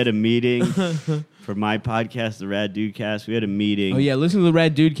a meeting for for my podcast, the Rad Dudecast. We had a meeting. Oh yeah, listen to the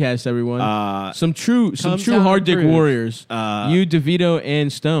Rad Dudecast, everyone. Some true down hard dick and prove. warriors. You, DeVito, and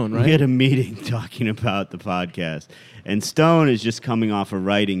Stone, right? We had a meeting talking about the podcast. And Stone is just coming off a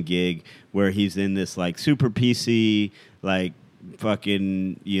writing gig where he's in this like super PC, like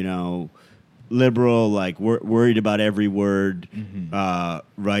fucking, liberal, like worried about every word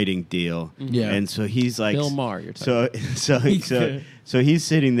writing deal. Yeah. And so he's like Bill Maher, you're talking so he's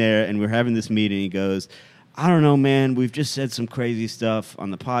sitting there and we're having this meeting. He goes, I don't know, man, we've just said some crazy stuff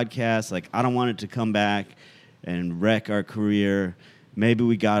on the podcast. Like, I don't want it to come back and wreck our career. Maybe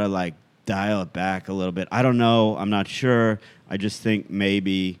we gotta like dial it back a little bit. I don't know. I'm not sure. I just think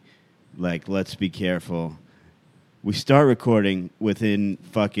maybe like let's be careful. We start recording within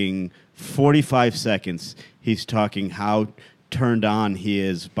fucking 45 seconds. He's talking how turned on he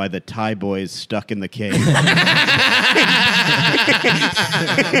is by the Thai boys stuck in the cave.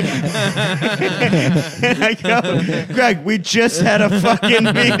 And I go, Greg, we just had a fucking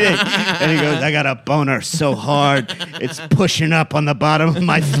meeting. And he goes, I got a boner so hard, it's pushing up on the bottom of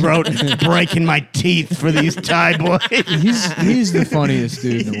my throat, breaking my teeth for these Thai boys. He's the funniest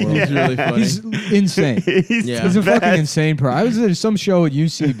dude in the world. He's really funny. He's insane. Yeah. He's a best. fucking insane person. I was at some show at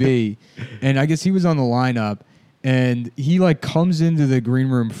UCB, and I guess he was on the lineup, and he like comes into the green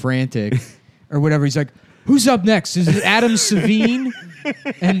room frantic or whatever. He's like, who's up next? Is it Adam Savine?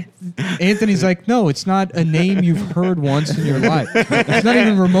 And Anthony's like, no, it's not a name you've heard once in your life. It's not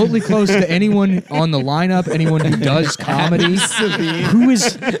even remotely close to anyone on the lineup, anyone who does comedy. Who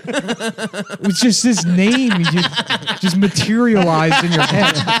is... It's just this name you just materialized in your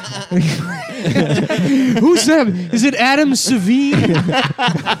head. Who's that? Is it Adam Savine?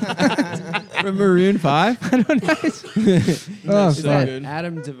 From Maroon 5. I don't know. Oh, so fuck. good.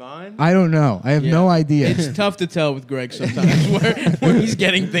 Adam Devine. I don't know. I have no idea. It's tough to tell with Greg sometimes where he's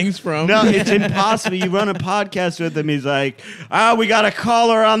getting things from. No, it's impossible. You run a podcast with him. He's like, we got a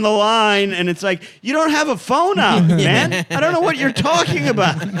caller on the line. And it's like, you don't have a phone out, man. I don't know what you're talking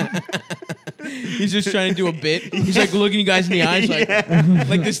about. He's just trying to do a bit. He's like looking you guys in the eyes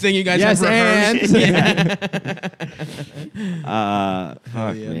like this thing you guys Yes, have rehearsed.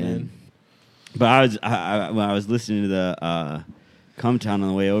 Fuck, yeah, man. But when I was listening to the Come Town on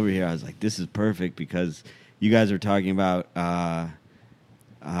the way over here, I was like, this is perfect because you guys were talking about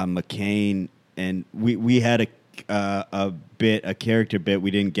McCain, and we had a character bit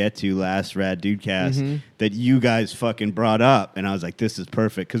we didn't get to last Rad Dudecast that you guys fucking brought up, and I was like, this is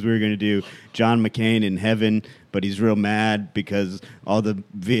perfect because we were going to do John McCain in heaven, but he's real mad because all the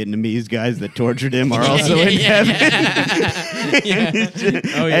Vietnamese guys that tortured him are also in heaven.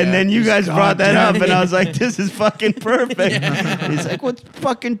 And then you guys brought that up, and I was like, this is fucking perfect. He's like, what's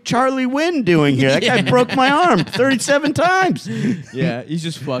fucking Charlie Wynn doing here? That guy broke my arm 37 times. Yeah, he's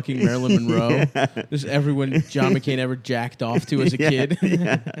just fucking Marilyn Monroe. Just everyone John McCain ever jacked off to as a kid.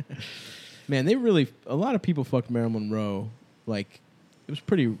 Man, a lot of people fucked Marilyn Monroe. Like, it was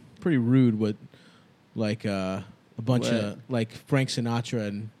pretty rude what, like, a bunch of, like, Frank Sinatra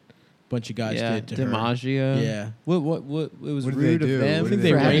and a bunch of guys did to her. DiMaggio. Yeah. What it was What did rude they do? of them What for did they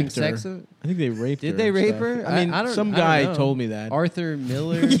having raped her. sex with- I think they raped her. Did they and rape stuff. her? I mean, I don't- some I don't guy know. told me that. Arthur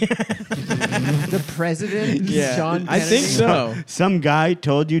Miller, the president, Yeah. John I think Kennedy? so. Some guy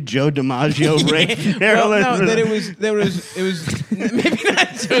told you Joe DiMaggio raped Marilyn Well, no, Monroe. that it was maybe not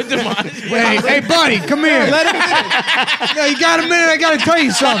Joe DiMaggio. Hey, buddy, come here. Let him No, you got a minute. I got to tell you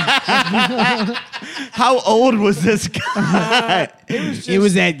something. How old was this guy? It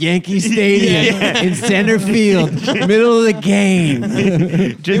was at Yankee Stadium in center field, middle of the game.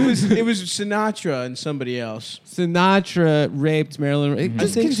 It was Sinatra and somebody else. Sinatra raped Marilyn.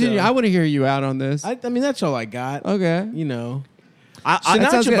 Just think continue. so. I want to hear you out on this. I mean, that's all I got. Okay. You know. That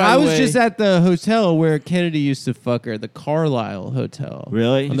sounds good. by I the was way- just at the hotel where Kennedy used to fuck her, the Carlisle Hotel.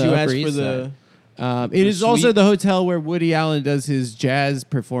 Really? On Did the you Upper ask for East the? Side. It is also suite? the hotel where Woody Allen does his jazz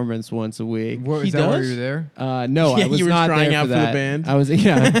performance once a week. What, He is that why does? you were there? No, Yeah, I was you were not trying there out for for the that. band? I was, I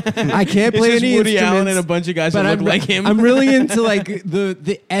can't play It's just any Woody Allen and a instruments, bunch of guys but that look I'm, like him. I'm really into like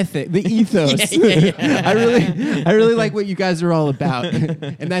the ethic, the ethos. I really like what you guys are all about,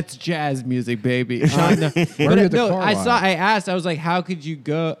 and that's jazz music, baby. No, Why are you at the I Carlisle? I asked, I was like, how could you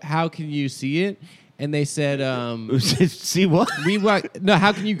go? How can you see it? And they said, See what?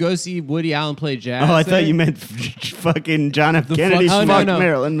 how can you go see Woody Allen play jazz? Oh, I there? thought you meant fucking John F. Kennedy Oh, fucked no.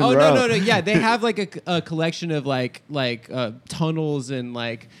 Marilyn Monroe. Oh no. Yeah, they have like a collection of like tunnels and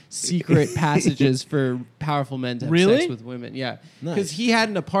like secret passages for powerful men to have Really? sex with women. Yeah, Nice. because he had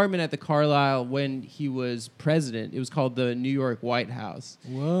an apartment at the Carlisle when he was president. It was called the New York White House.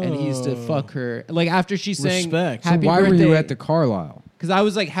 Whoa. And he used to fuck her like after she sang Respect. So Happy Why Birthday. were you at the Carlisle? because I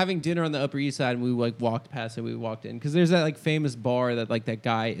was like having dinner on the Upper East Side, and we like walked past it. We walked in because there's that like famous bar that like that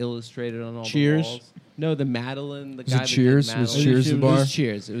guy illustrated on all Cheers? the walls. No, the Madeline. The Was guy it that did Cheers? Madeline. Was Cheers the bar? It was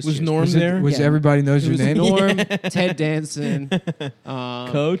Cheers. It was Was Cheers. Norm Was, there? was Yeah. everybody knows It your was name? Norm, Ted Danson,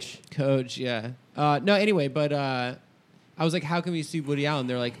 Coach? yeah. No, anyway, but I was like, how can we see Woody Allen?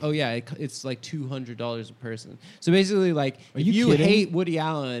 They're like, oh yeah, it's like $200 a person. So basically, like, if you you kidding? hate Woody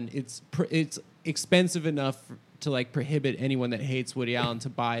Allen, it's expensive enough to like prohibit anyone that hates Woody Allen to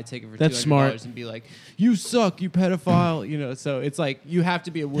buy a ticket for That's $200 smart. and be like, you suck, you pedophile, you know. So it's like you have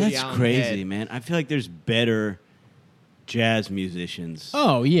to be a Woody That's Allen crazy, head. man. I feel like there's better jazz musicians.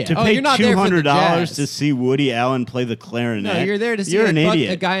 Oh, yeah. To Oh, pay you're not there for the $200 jazz. to see Woody Allen play the clarinet. No, you're there to see You're an a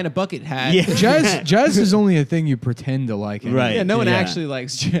idiot. guy in a bucket hat. Yeah. Jazz is only a thing you pretend to like. Anyway. Right. Yeah, no one Yeah. actually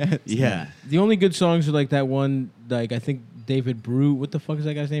likes jazz. Yeah. The only good songs are like that one, like I think David Brew. What the fuck is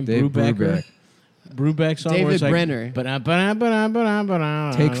that guy's name? Dave Brubeck. Brubeck song. where David it's like, Brenner.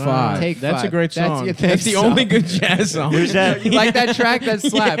 Take Five. Take That's a Five. great That's song. your That's the song. only good jazz song. There's that. You like that track? That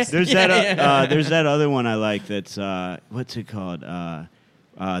slaps. There's there's that other one I like. That's what's it called?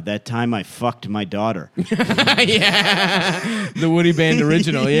 That time I fucked my daughter. Yeah. The Woody Band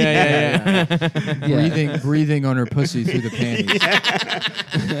original. Yeah. Breathing on her pussy through the panties.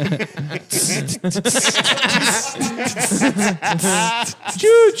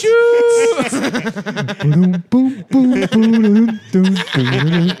 Choo choo. Boom, boom, boom, boom, doo,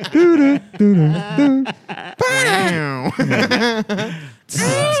 doo, doo, doo, doo,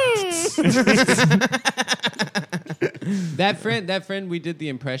 That friend we did the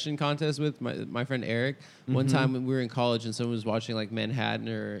impression contest with, my friend Eric, one time when we were in college and someone was watching like Manhattan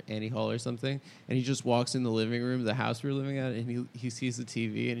or Annie Hall or something, and he just walks in the living room, the house we were living at, and he sees the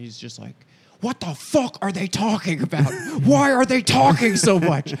TV and he's just like, what the fuck are they talking about? Why are they talking so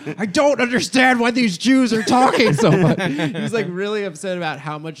much? I don't understand why these Jews are talking so much. He was like really upset about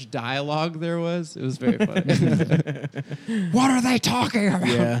how much dialogue there was. It was very funny. What are they talking about?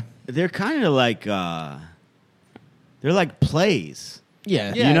 Yeah. They're kind of like they're like plays.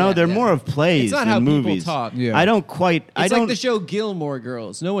 Yeah. Yeah. You know, they're more of plays It's not than how movies. people talk. Yeah. I don't quite. I It's don't. like the show Gilmore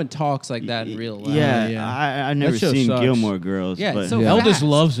Girls. No one talks like that in real life. Yeah, Yeah. I've never show seen sucks. Gilmore Girls. Yeah, but it's so Yeah. Eldest fast.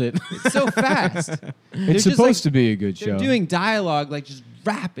 loves it. It's so fast. It's supposed to be a good They're show. doing dialogue like just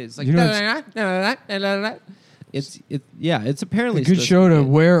rapid. It's like You know, it's apparently a good supposed show be to good.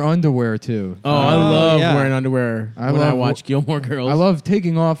 wear underwear to. Oh, I love yeah. wearing underwear I when I love watch Gilmore Girls. I love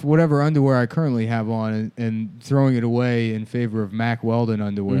taking off whatever underwear I currently have on and throwing it away in favor of Mack Weldon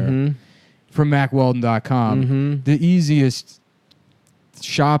underwear from MackWeldon.com. The easiest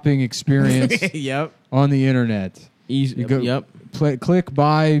shopping experience Yep. on the internet. Easy. You go- Yep. Click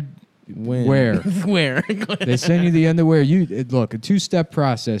buy. When? Where? Where? They send you the underwear. Look, a two-step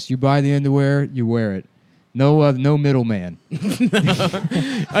process. You buy the underwear, you wear it. No middleman.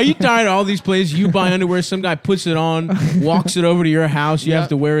 Are you tired of all these places? You buy underwear, some guy puts it on, walks it over to your house. You Yep. have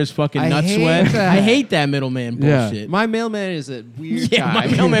to wear his fucking I nut hate sweat. that. I hate that middleman Yeah. bullshit. My mailman is a weird Yeah, guy. my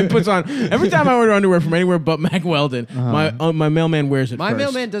mailman puts on every time I order underwear from anywhere but Mack Weldon. My mailman wears it. My first.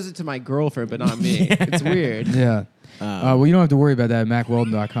 mailman does it to my girlfriend, but not me. It's weird. Yeah. Well, you don't have to worry about that at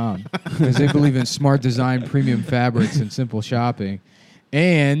MackWeldon.com because they believe in smart design, premium fabrics, and simple shopping.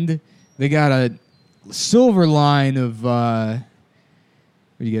 And they got a silver line of, what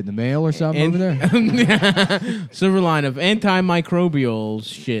do you get in the mail or something over there? Silver line of antimicrobial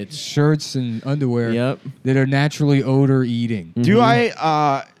shits. Shirts and underwear Yep. that are naturally odor eating. Do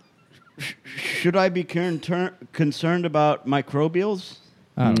I? Should I be concerned about microbials?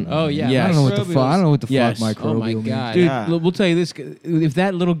 I don't know. Oh yeah. Yes. I don't know what the fuck. I don't know what the Yes. fuck microbial Oh my means. god. Dude, Yeah. we'll tell you this. If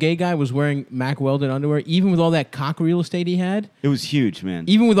that little gay guy was wearing Mack Weldon underwear, even with all that cock real estate he had, It was huge, man.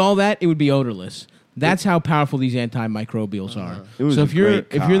 even with all that, it would be odorless. That's how powerful these antimicrobials are. It was So a if you're great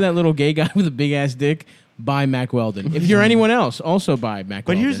cock. that little gay guy with a big ass dick, buy Mack Weldon. If you're anyone else, also buy Mack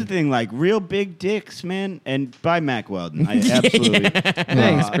But Weldon. here's the thing, like real big dicks, man, and by Mack Weldon. I absolutely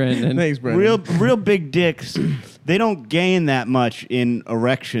Thanks, Brendan. Thanks, Brendan. real big dicks, they don't gain that much in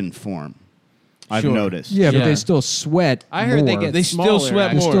erection form. I've Sure. noticed. Yeah, but Yeah. they still sweat. I heard they more. get They still smaller,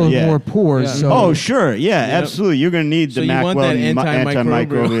 sweat There's more. still Yeah. more pores. Yeah. So Oh, sure. Yeah, Yep. absolutely. You're going to need So the you Mack want that Weldon antimicrobial.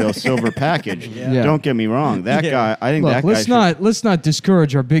 antimicrobial silver package. Yeah. Don't get me wrong. That guy, I think Look, that guy let's not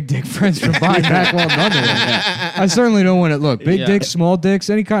discourage our big dick friends from buying Mack Weldon underwear. I certainly don't want to look big Yeah. dicks, small dicks,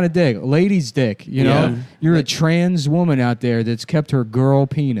 any kind of dick, lady's dick. You know, Yeah. you're a trans woman out there that's kept her girl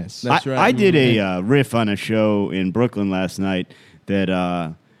penis. That's right. I did a riff on a show in Brooklyn last night that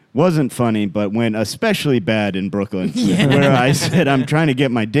wasn't funny, but went especially bad in Brooklyn, where I said I'm trying to get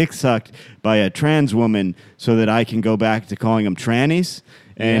my dick sucked by a trans woman so that I can go back to calling them trannies.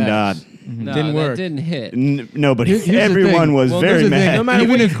 And Yes. No, Didn't work. That didn't hit. No, but Here's the everyone thing. was Well, very here's the thing. mad. No matter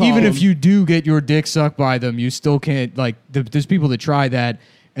even what you if call even if them. you do get your dick sucked by them, you still can't like. There's people that try that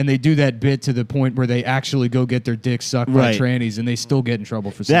and they do that bit to the point where they actually go get their dick sucked by Right. trannies, and they still get in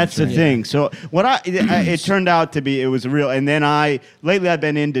trouble for saying That's the tranny. thing. So what it turned out to be, it was real. And then lately I've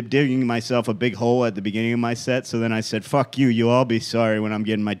been into digging myself a big hole at the beginning of my set. So then I said, "Fuck you! You all be sorry when I'm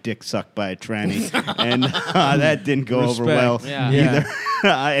getting my dick sucked by a tranny," and that didn't go over well Yeah. either.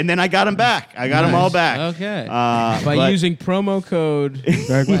 And then I got them back. I got them all back. Okay. By using promo code.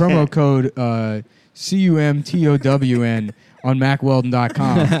 Promo code CUMTOWN on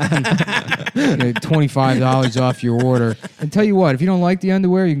MacWeldon.com. Get $25 off your order. And tell you what, if you don't like the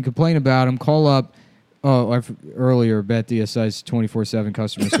underwear, you can complain about them. Call up. Oh, earlier, Betty, a size 24/7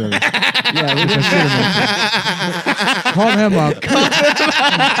 customer service. Yeah, which I should have mentioned. Call them up.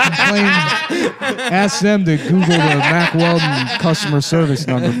 Complain. Ask them to Google the Mac Weldon customer service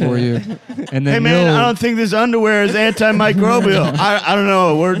number for you. And then Hey man, they'll- I don't think this underwear is antimicrobial. I don't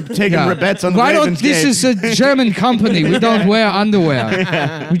know. We're taking bets on the Why don't Ravens this game. is a German company. We don't wear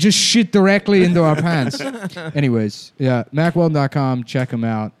underwear. We just shit directly into our pants. Anyways, yeah, MacWeldon.com, check them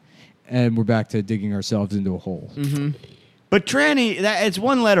out. And we're back to digging ourselves into a hole. But tranny, it's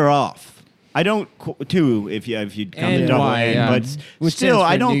one letter off. I don't two if you come to NY, double N, yeah. but Which still stands for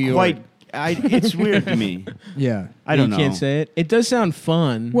I don't New York. quite. It's weird to me. Yeah. I don't know. You can't say it. It does sound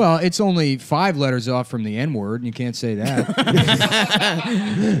fun. Well, it's only 5 letters off from the N word, and you can't say that.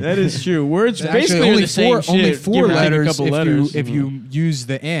 That is true. Words Actually, basically only are the same four, only shit. 4 Give or take a letters. couple If letters. you use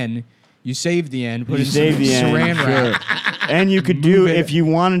the N, you save the N, put You in save some the N, saran wrap. sure. And you could do, if you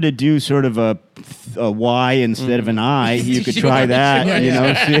wanted to do sort of a Y instead of an I, you could try that. Yeah, you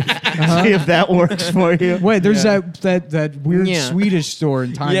know, see if that works for you. Wait, there's that weird Yeah. Swedish store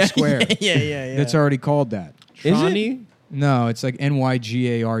in Times Square yeah. that's already called that. Is it? Tronny? No, it's like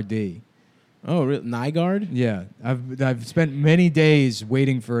NYGARD. Oh, really? Nygaard? Yeah, I've spent many days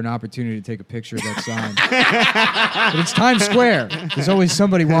waiting for an opportunity to take a picture of that sign. But it's Times Square. There's always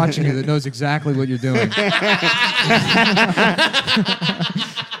somebody watching you that knows exactly what you're doing.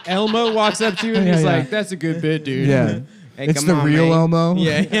 Elmo walks up to you and Yeah, he's yeah. like, "That's a good bit, dude." Yeah, Hey, it's come the on, real mate. Elmo.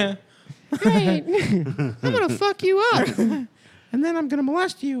 Yeah. Hey, I'm gonna fuck you up, and then I'm gonna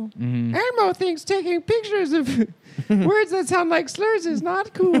molest you. Elmo thinks taking pictures of words that sound like slurs is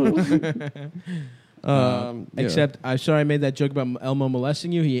not cool. Except, I'm sorry I made that joke about Elmo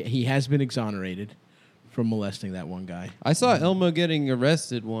molesting you. He has been exonerated from molesting that one guy. I saw Elmo getting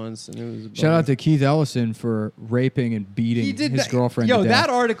arrested once, and it was a Shout out to Keith Ellison for raping and beating his girlfriend. Yo, to death.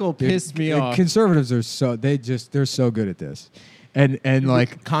 that article Dude, pissed me off. Conservatives are they're so good at this, and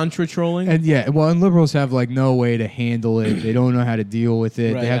like. Contra trolling. And yeah, well, and liberals have like no way to handle it. They don't know how to deal with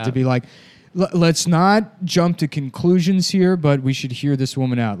it. Right, they have yeah. to be like, let's not jump to conclusions here, but we should hear this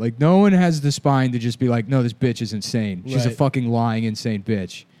woman out. Like, no one has the spine to just be like, no, this bitch is insane. She's a Right. fucking lying, insane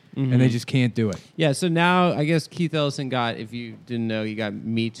bitch. And they just can't do it. Yeah, so now I guess Keith Ellison got, if you didn't know, he got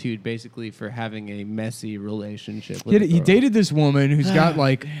Me Too'd basically for having a messy relationship with a He girl. dated this woman who's got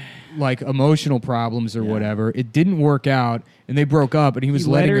like emotional problems or whatever. It didn't work out, and they broke up. And he was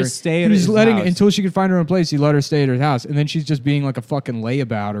He let letting her stay He at was his letting house. until she could find her own place. He let her stay at her house, and then she's just being like a fucking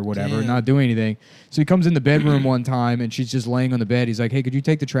layabout or whatever, Damn. not doing anything. So he comes in the bedroom one time, and she's just laying on the bed. He's like, "Hey, could you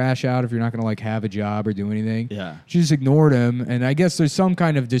take the trash out if you're not gonna like have a job or do anything?" Yeah. She just ignored him, and I guess there's some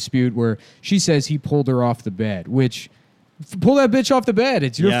kind of dispute where she says he pulled her off the bed, which. Pull that bitch off the bed.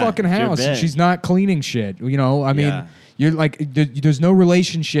 It's your Yeah, fucking it's your house. And bed. she's not cleaning shit. You know, I mean, Yeah. you're like, there's no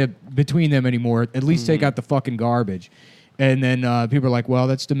relationship between them anymore. At least take out the fucking garbage. And then people are like, well,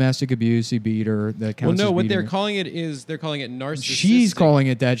 that's domestic abuse. He beat her. That counts Well, no, as what beating they're her. calling it is they're calling it narcissistic. She's calling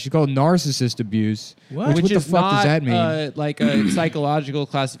it that. She's called narcissist abuse. What? Which Which the is fuck not does that mean? like a psychological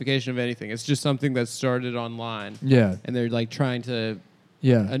classification of anything. It's just something that started online. Yeah. And they're like trying to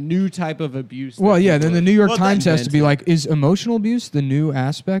Yeah. a new type of abuse. Well, that yeah. people Then the are- New York Well, Times has to be invented. like, is emotional abuse the new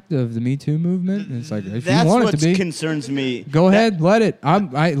aspect of the Me Too movement? And it's like, if That's you want what it to be, concerns me. go ahead, let it.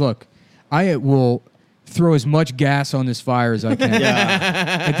 I look. I will throw as much gas on this fire as I can.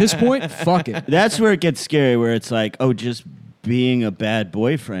 Yeah. At this point, fuck it. That's where it gets scary, where it's like, oh, just being a bad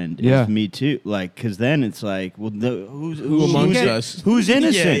boyfriend Yeah. is me too. Like, because then it's like, well, who Who amongst who's, us? Who's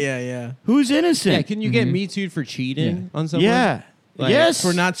innocent? Yeah. Who's innocent? Yeah, can you get Me Too'd for cheating on someone? Yeah. Like, yes.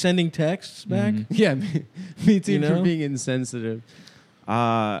 For not sending texts back? Yeah, Me Too'd You know? for being insensitive.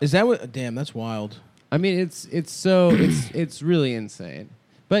 Is that what? Damn, that's wild. I mean, it's it's really insane.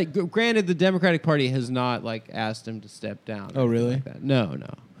 But granted, the Democratic Party has not like asked him to step down. Oh, or anything really? like that. No.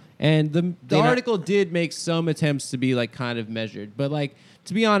 And the They not- article did make some attempts to be like kind of measured, but like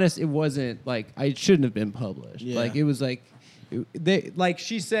to be honest, it wasn't like it shouldn't have been published. Yeah. Like it was like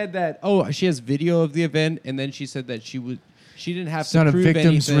she said that she has video of the event, and then she said that she didn't have It's to not a prove victim's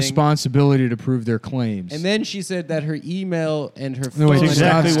anything. responsibility to prove their claims. And then she said that her email and her no, phone. wait,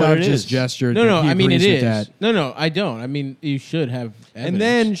 exactly Scott what it just is. gestured. No, that he I mean it agrees with is. that. No, I don't. I mean you should have evidence. And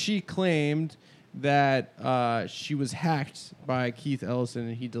then she claimed that she was hacked by Keith Ellison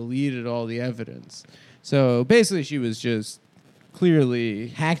and he deleted all the evidence. So basically, she was just clearly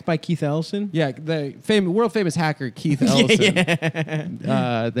hacked by Keith Ellison. Yeah, the world famous hacker Keith Ellison,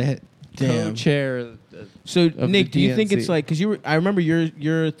 the co-chair. So of Nick, the do you think DNC. it's like because I remember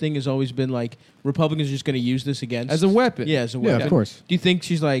your thing has always been like Republicans are just going to use this against as a weapon? Yeah, as a Yeah, weapon. of course. Do you think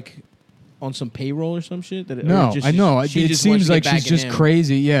she's like on some payroll or some shit? No, I know. It she just wants seems to like get she's back at just him.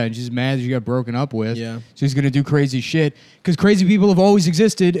 crazy. Yeah, and she's mad she got broken up with. Yeah. She's going to do crazy shit because crazy people have always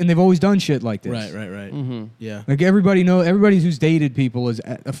existed and they've always done shit like this. Right. Mm-hmm. Yeah. Like everybody who's dated people is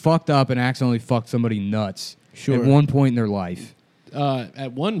fucked up and accidentally fucked somebody nuts Sure. at one point in their life.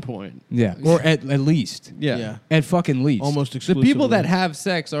 At one point. Yeah, or at least. Yeah. At fucking least. Almost The exclusively. people that have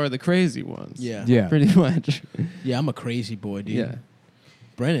sex are the crazy ones. Yeah. Yeah. Pretty much. Yeah, I'm a crazy boy, dude. Yeah.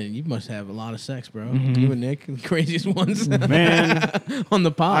 Brennan, you must have a lot of sex, bro. Mm-hmm. You and Nick, the craziest ones Man, on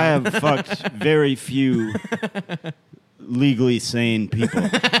the pod. I have fucked very few legally sane people.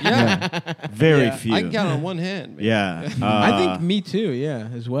 Yeah. Very few. I can count on one hand. Man. Yeah. I think me too. Yeah,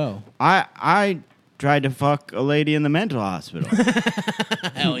 as well. I tried to fuck a lady in the mental hospital.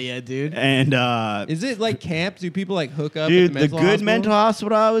 Hell yeah, dude. And Is it like camp? Do people like hook up? dude, at the the mental good hospital? mental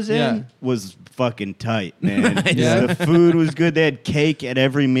hospital I was in Yeah. was fucking tight, man. Yeah. The food was good. They had cake at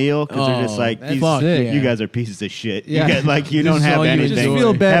every meal because they're just Oh, like, that's these, sick. you guys are pieces of shit. Yeah. You get like you This don't is have all you anything. enjoy.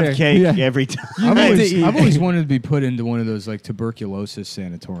 Feel better. Have cake Yeah. every time. I've always wanted to be put into one of those like tuberculosis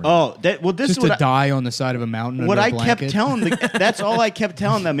sanatoriums. Oh, this just is what to die on the side of a mountain. what under I a kept blanket. telling that's all I kept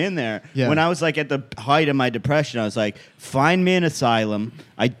telling them in there. Yeah. When I was like at the height of my depression, I was like, find me an asylum.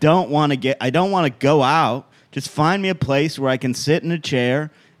 I don't want to go out. Just find me a place where I can sit in a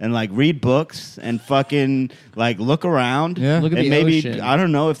chair and like read books and fucking like look around. Yeah. Look at and the maybe ocean. I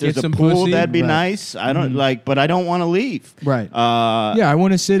don't know if there's Get a some pool pussy. that'd be Right. nice. I don't but I don't want to leave. Right. Yeah, I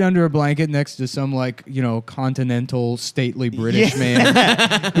want to sit under a blanket next to some like continental, stately British man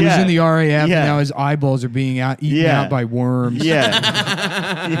who's Yeah. in the RAF Yeah. and now his eyeballs are being eaten Yeah. out by worms.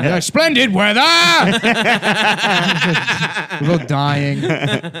 Yeah. Yeah, splendid weather. We're both dying.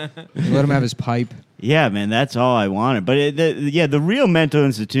 Let him have his pipe. Yeah, man, that's all I wanted. But the real mental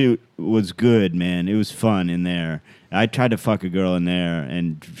institute was good, man. It was fun in there. I tried to fuck a girl in there,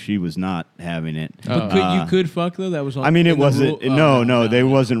 and she was not having it. But you could fuck though. That was. On, I mean, in it the wasn't. rule- No, there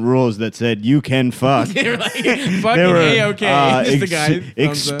wasn't rules that said you can fuck. They were like, There fucking were A-okay. Just the guy. thumbs up.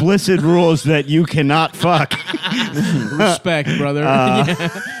 explicit rules that you cannot fuck. Respect, brother. Yeah.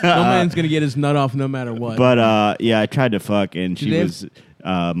 No man's gonna get his nut off no matter what. But yeah, I tried to fuck, and she they have- was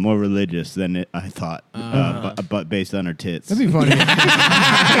more religious than I thought, but based on her tits. That'd be funny.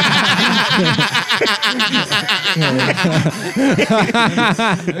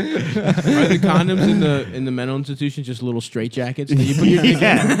 Are the condoms in the mental institution just little straight jackets that you put your dick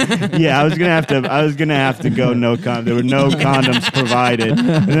in? Yeah, I was gonna have to go no condom. There were no condoms provided,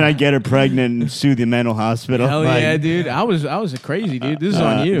 and then I get her pregnant and sue the mental hospital. Hell Like, yeah, dude! I was a crazy dude. This is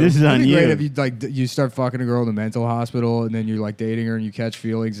on you. This is on It'd be you. great if you start fucking a girl in the mental hospital and then you're like dating her and you catch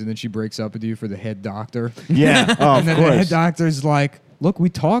feelings and then she breaks up with you for the head doctor. Yeah, oh, And of then the head course. doctor's like, look, we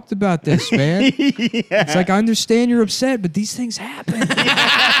talked about this, man. It's like, I understand you're upset, but these things happen.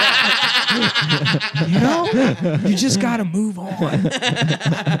 You just got to move on.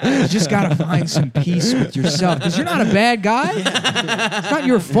 You just got to find some peace with yourself because you're not a bad guy. It's not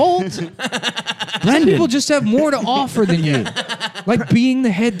your fault. Some people just have more to offer than you. Like being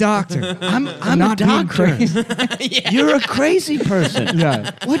the head doctor. I'm not a being doctor. crazy. You're a crazy person.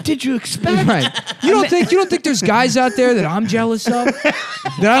 Yeah. What did you expect? Right. You don't think there's guys out there that I'm jealous of?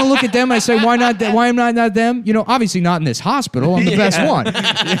 That I don't look at them and I say, why not? Why am I not them? Obviously not in this hospital. I'm the best one.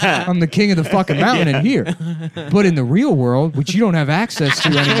 I'm the king of the fucking mountain in here. But in the real world, which you don't have access to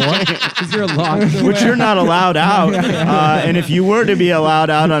anymore, Because you're locked away. Which you're not allowed out. And if you were to be allowed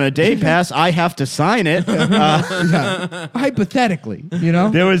out on a day pass, I have to sign it. hypothetically,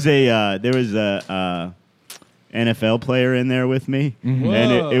 There was a NFL player in there with me,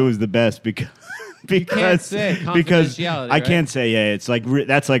 and it was the best because say because confidentiality, I right? can't say it's like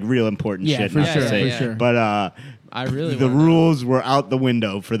that's like real important Yeah, shit. for not to sure, say. for sure. But I really the wanna know. rules were out the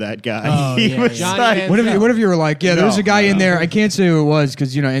window for that guy. Oh, He yeah, was yeah. like, Johnny What if you were like, yeah, there's No, a guy in no. there. I can't say who it was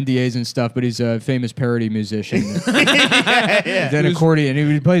because NDAs and stuff, but he's a famous parody musician. Then accordion.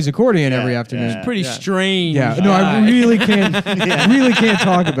 He plays accordion every afternoon. yeah. Pretty strange. Yeah, no, I really can't. Really can't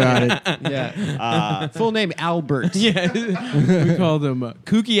talk about it. Yeah. Full name Albert. Yeah, we called him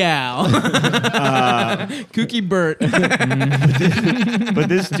Kooky Al, Kooky Bert. but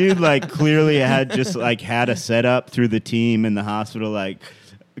this dude like clearly had just like had a setup through the team in the hospital, like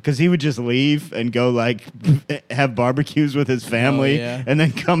because he would just leave and go like have barbecues with his family, yeah. and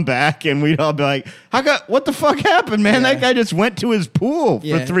then come back, and we'd all be like, what the fuck happened, man? That guy just went to his pool for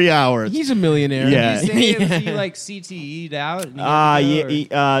Yeah. 3 hours. He's a millionaire. Yeah. Did you say he like CTE'd out? and he had to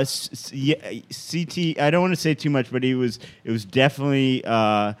go, or- CT. I don't want to say too much, but it was definitely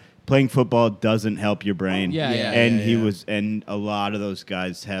playing football doesn't help your brain. Yeah, yeah, and yeah, he yeah. was, and a lot of those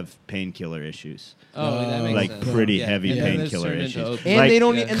guys have painkiller issues. Oh, that makes Like sense. pretty Yeah. heavy And then it's painkiller turned into issues. opiates. And like, they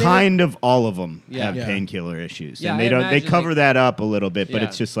don't- Yeah. and they kind of all of them Yeah. have Yeah. painkiller issues, Yeah, and I they don't. They imagine cover they- that up a little bit, but Yeah.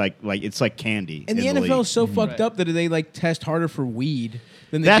 it's just like it's like candy. And the in NFL league. is so fucked Right. up that they like test harder for weed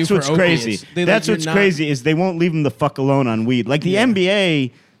than they That's do what's for crazy. opiates. They, like, That's you're what's not- crazy is they won't leave them the fuck alone on weed. Like the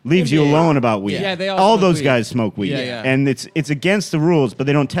NBA leaves you NBA. alone about weed. Yeah, they all smoke those weed. guys smoke weed. Yeah, yeah. And it's against the rules, but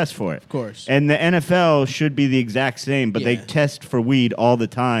they don't test for it. Of course. And the NFL should be the exact same, but they Yeah. test for weed all the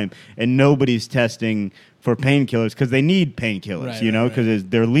time, and nobody's testing for painkillers because they need painkillers, Right, you know, right, right. because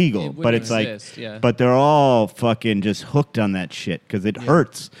they're legal. It But wouldn't it's exist, like, yeah. but they're all fucking just hooked on that shit because it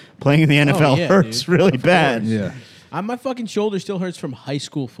hurts. Playing in the NFL yeah, hurts dude. really bad. Yeah. My fucking shoulder still hurts from high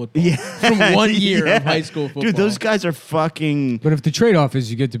school football. Yeah. From 1 year Yeah. of high school football. Dude, those guys are fucking. But if the trade-off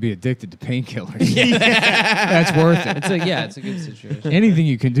is you get to be addicted to painkillers, that's worth it. It's a good situation. Anything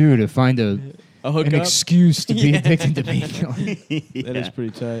you can do to find an hookup. excuse to be addicted to painkillers. That is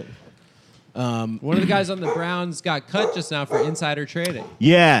pretty tight. One of the guys on the Browns got cut just now for insider trading.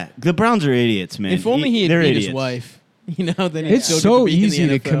 Yeah, the Browns are idiots, man. If only he had They're beat idiots. his wife. You know, then he'd It's still get so be in the easy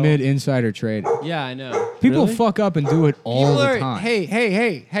to NFL. commit insider trading. Yeah, I know. People Really? fuck up and do it all People the are- time.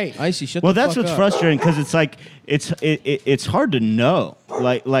 Hey. Icy, shut Well, the that's fuck what's up. frustrating because it's like it's hard to know.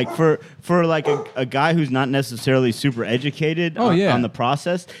 Like for like a guy who's not necessarily super educated Oh, yeah. on the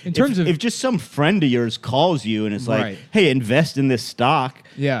process. In terms of- if just some friend of yours calls you and it's like, Right. hey, invest in this stock.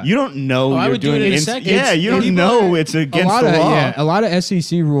 Yeah. You don't know I you're would do it doing in a ins- second. Yeah, you don't People know are- it's a against lot the of law. a lot of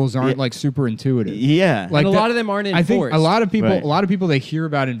SEC rules aren't Yeah. like super intuitive. Yeah. Like And a that- lot of them aren't I think enforced. a lot of people, Right. they hear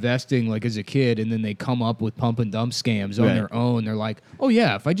about investing like as a kid, and then they come up with pump and dump scams on Right. their own. They're like, oh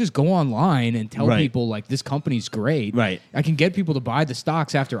yeah, if I just go online and tell Right. people like this company's great, Right. I can get people to buy the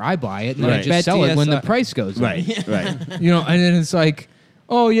stocks after I buy it, and then I Right. just sell it when the BetTSI. price goes up. Right. Right. You know, and then it's like,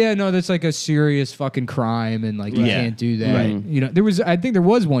 oh yeah, no, that's like a serious fucking crime, and like you Yeah. can't do that. Right. You know, I think there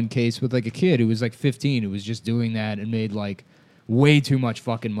was one case with like a kid who was like 15 who was just doing that and made like way too much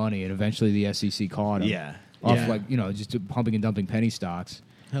fucking money, and eventually the SEC caught him. Yeah. Off Yeah. like just pumping and dumping penny stocks.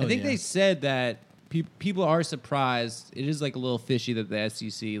 Hell I think yeah. they said that people are surprised. It is like a little fishy that the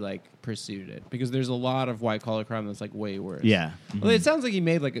SEC like pursued it because there's a lot of white collar crime that's like way worse. Yeah. Well, it sounds like he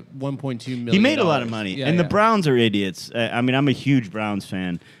made like 1.2 million. He made a lot of money, Yeah, and the yeah. Browns are idiots. I mean, I'm a huge Browns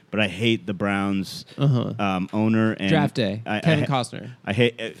fan, but I hate the Browns owner and Draft day. Kevin Costner. I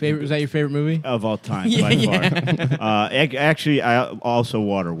hate Was that your favorite movie? of all time by far. Actually, I also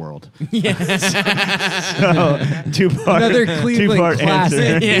Waterworld. So two-part, Another Cleveland two-part classic.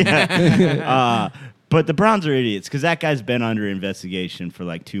 answer. Yeah. But the Browns are idiots because that guy's been under investigation for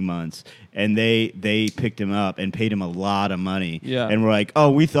like 2 months, and they picked him up and paid him a lot of money. Yeah. And we're like,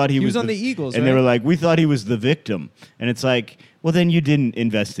 oh, we thought he was on the Eagles, and they right? were like, we thought he was the victim, and it's like, well, then you didn't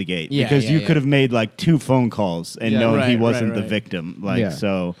investigate Yeah, because yeah, you yeah. could have made like 2 phone calls and Yeah, known he right, wasn't right, the right. victim. Like Yeah.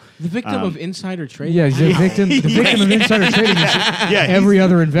 so. The victim of insider trading. Yeah, the victim. The victim of insider trading is Yeah, every he's-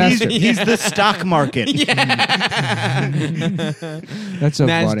 other investor. He's the stock market. That's so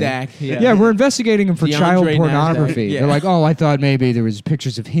NASDAQ. funny. Yeah, we're investigating him for DeAndre child NASDAQ. pornography. Yeah. They're like, oh, I thought maybe there was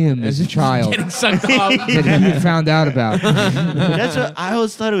pictures of him as a child Getting sucked off. that he had found out about. That's what I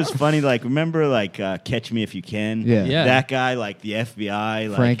always thought it was funny. Like, remember, like Catch Me If You Can? Yeah. Yeah. That guy, like the FBI,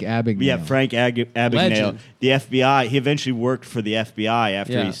 like, Frank Abagnale. Yeah, Frank Abagnale. Legend. The FBI. He eventually worked for the FBI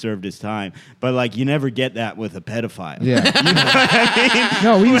after Yeah. he served his time. But like, you never get that with a pedophile. Yeah. You know what I mean?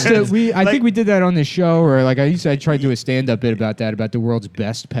 No, we used to. I Like- think we did that on this show, or like I tried to do a stand-up bit about that, about the world's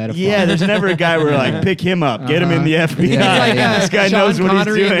best pedophile. Yeah, there's never a guy where like pick him up, get him in the FBI. Yeah, Like yeah. This guy Sean knows what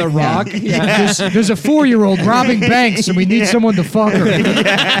Connery he's in doing. The Rock. There's a 4-year-old robbing banks, and we need someone to fuck her. We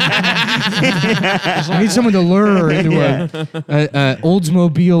need someone to lure her into a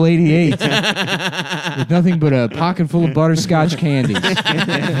Oldsmobile 88 with nothing but a pocket full of butterscotch candies.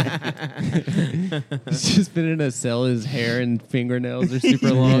 He's just been in a cell. His hair and fingernails are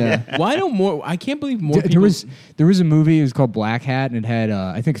super long. Yeah. Why don't more? I can't believe more people. There was a movie. It was called Black Hat, and it had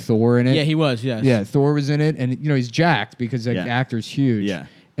I think Thor in it. Yeah, he was. Yes. Yeah, Thor was in it, and he's jacked because the actor's huge. Yeah.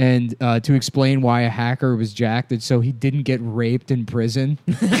 And to explain why a hacker was jacked, it's so he didn't get raped in prison.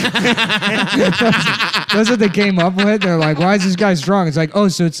 That's what they came up with. They're like, "Why is this guy strong?" It's like, "Oh,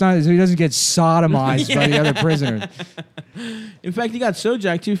 so it's not. So he doesn't get sodomized by the other prisoners." In fact, he got so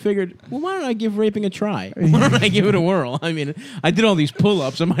jacked, he figured, well, why don't I give raping a try? Why don't I give it a whirl? I mean, I did all these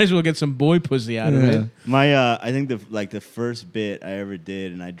pull-ups. I might as well get some boy pussy out of it. My, I think the first bit I ever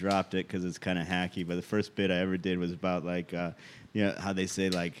did, and I dropped it because it's kind of hacky, but the first bit I ever did was about how they say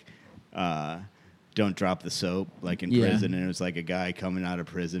don't drop the soap like in prison, and it was like a guy coming out of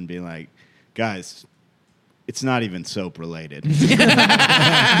prison being like, guys, it's not even soap related. That's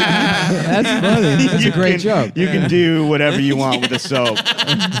funny. That's a great joke. You can do whatever you want with the soap.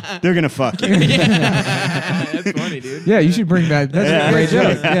 They're gonna fuck you. That's funny, dude. Yeah, you should bring that. That's a great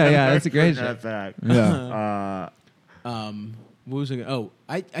joke. Yeah, that's a great Bring joke. that back. Yeah. What was I? Oh,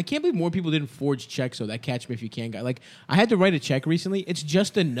 I can't believe more people didn't forge checks. So that Catch Me If You Can guy. Like, I had to write a check recently. It's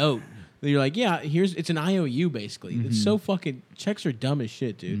just a note. You're like, yeah, it's an IOU basically. It's so fucking checks are dumb as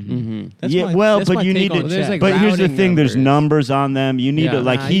shit, dude. That's Yeah, my, well, that's but my you take need on to. checks. like But here's the routing thing: there's numbers. numbers on them. You need Yeah. to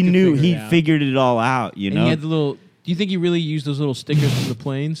like. Nah, He you can knew. figure He it out. figured it all out. You and know. he had the little. Do you think he really used those little stickers from the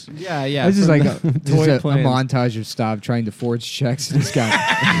planes? Yeah. This is from like the this is toy a planes. montage of Stav trying to forge checks. This guy,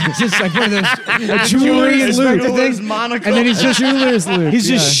 it's just like one of those jewelry inspector things. And then he's just He's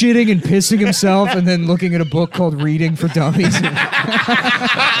just shitting and pissing himself, and then looking at a book called Reading for Dummies.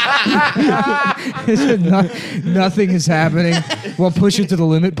 Nothing is happening. Well, Push It to the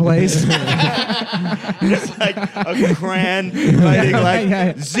Limit plays. It's like a crayon writing like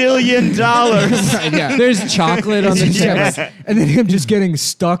 $zillion. Yeah. There's chocolate on the Yeah. check. And then him just getting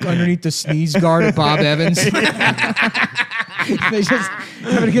stuck underneath the sneeze guard of Bob Evans. They just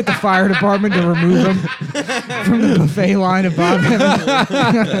having to get the fire department to remove him from the buffet line of Bob Evans.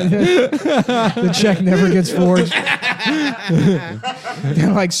 The check never gets forged.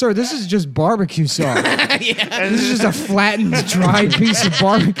 They're like, sir, this is just barbecue sauce. This is just a flattened, dried piece of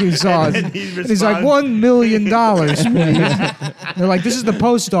barbecue sauce. And And he he's like, responds- $1 million, please. They're like, this is the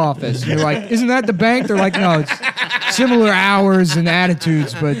post office. And you're like, isn't that the bank? They're like, no, it's similar hours and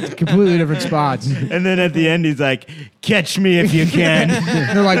attitudes, but completely different spots. And then at the end, he's like, "Catch me if you can."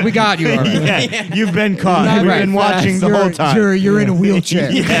 They're like, we got you. All right. Yeah, you've been caught. Not We've right. been watching the whole time. You're in a wheelchair.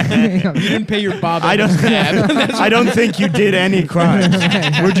 You didn't pay your Bob I Evans don't. tab. I don't think you did any crimes.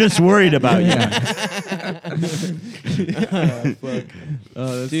 We're just worried about you.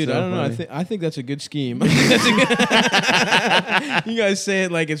 Dude, I don't know. I think that's a good scheme. That's a good you guys say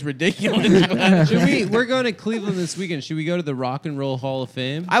it like it's ridiculous. We're going to Cleveland this weekend. Should we go to the Rock and Roll Hall of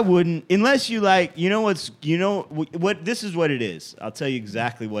Fame? I wouldn't, unless you like. You know what? This is what it is. I'll tell you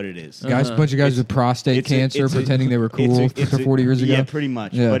exactly what it is. Guys, a bunch of guys with prostate cancer pretending they were cool 40 years ago. Yeah, pretty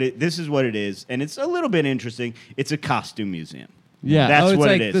much. Yeah. But this is what it is, and it's a little bit interesting. It's a costume museum. Yeah. That's it's what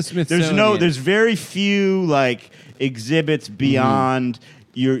like it the is. Smithsonian. There's very few like exhibits beyond.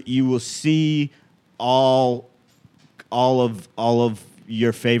 You will see all of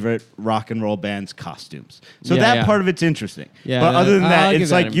your favorite rock and roll band's costumes. So Yeah, that yeah. part of it's interesting. Yeah, but other than I'll that, give it's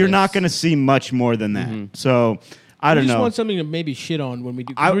that like a you're miss. not going to see much more than that. So I don't just know. want something to maybe shit on when we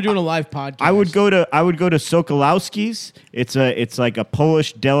do. 'Cause we're doing a live podcast. I would go to Sokolowski's. It's like a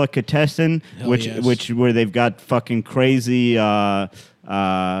Polish delicatessen, Hell which yes. where they've got fucking crazy what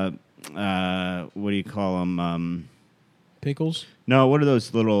do you call them? pickles. No, what are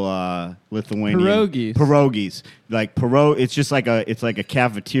those little Lithuanian Pierogies. Pierogies. Like it's just like a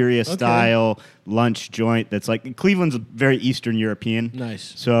cafeteria style lunch joint that's like Cleveland's very Eastern European.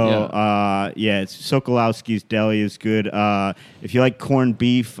 Nice. So it's Sokolowski's Deli is good. If you like corned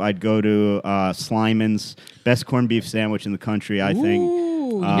beef, I'd go to Slyman's. Best corned beef sandwich in the country, I think.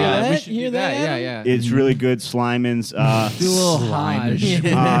 Ooh, Uh, hear that? we should Hear do that. that? Yeah, yeah. It's really good. Slyman's. Do a little Hodge.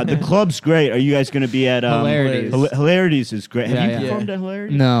 The club's great. Are you guys going to be at Hilarities. Hilarities is great. Yeah, Have you yeah. performed at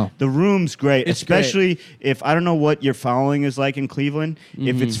Hilarities? No. The room's great, It's especially if I don't know what your following is like in Cleveland.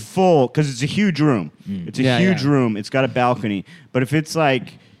 If it's full, because it's a huge room. It's a Yeah, huge yeah. room. It's got a balcony. But if it's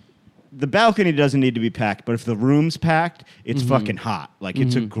like the balcony doesn't need to be packed, but if the room's packed, it's fucking hot. Like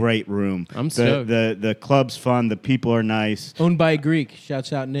it's a great room. I'm stoked. The club's fun. The people are nice. Owned by a Greek.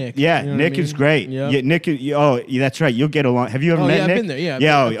 Shouts out Nick. Yeah, You know what Nick I mean? is great. Yep. Yeah, Nick. That's right. You'll get along. Have you ever Oh met yeah, Nick? I've been there. Yeah.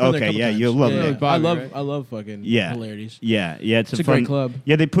 Yeah. I've been there a Okay. couple Yeah, times. you'll love Yeah, Nick. Bobby, I right? love fucking Yeah. hilarities. Yeah. It's a fun great club.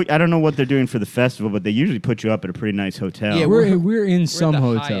 Yeah, they put. I don't know what they're doing for the festival, but they usually put you up at a pretty nice hotel. Yeah, We're in some the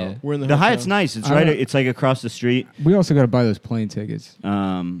hotel. Hyatt. We're in the the hotel. Hyatt's nice. It's I right. don't- It's like across the street. We also got to buy those plane tickets.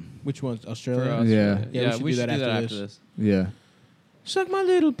 Which one's For Australia? us, Yeah. Yeah, we should do that after this. Yeah. Suck my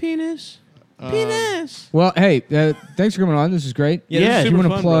little penis. Penis. Well, hey, thanks for coming on. This is great. Yeah, this is Yeah. Do you super want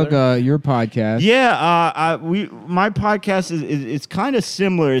to fun, plug brother. your podcast? Yeah, my podcast is kind of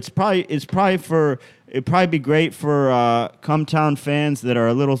similar. It'd probably be great for Cumtown fans that are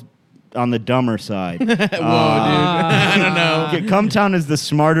a little on the dumber side. Whoa, dude. I don't know. Cumtown is the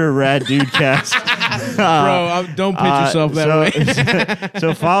smarter Rad Dude cast. Bro, don't pitch yourself that way.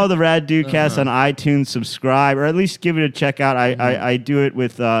 So follow the Rad Dude cast on iTunes, subscribe, or at least give it a check out. I do it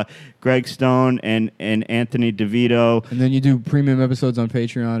with Greg Stone and Anthony DeVito. And then you do premium episodes on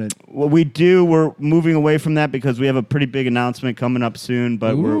Patreon. What we do, we're moving away from that because we have a pretty big announcement coming up soon.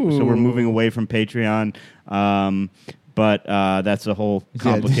 But we're moving away from Patreon. But that's a whole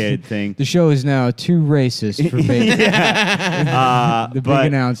complicated thing. The show is now too racist for Patreon. The big but-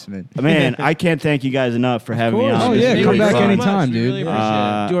 announcement. Man, I can't thank you guys enough for having me course. on. Oh, This yeah, is come really back fun. anytime, We dude. really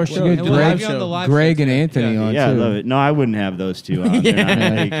appreciate it. Do our show. Good. And we'll have Greg- you on the live Greg show and too. Anthony on Yeah, I too. love it. No, I wouldn't have those two on. They're not-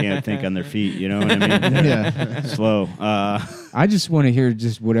 They can't think on their feet. You know what I mean? Yeah. Slow. I just want to hear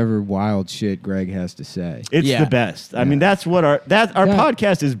just whatever wild shit Greg has to say. It's Yeah. the best. I mean, that's what our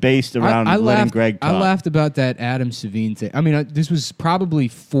podcast is based around. I letting laughed, Greg talk. I laughed about that Adam Savine thing. I mean, this was probably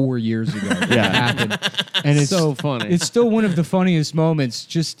 4 years ago that it happened. And it's So funny. It's still one of the funniest moments.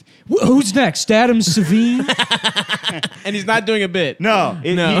 Just, who's next? Adam Savine? And he's not doing a bit. No,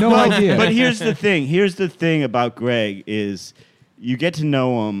 No idea. But here's the thing. Here's the thing about Greg is you get to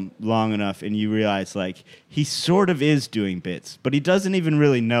know him long enough and you realize like he sort of is doing bits, but he doesn't even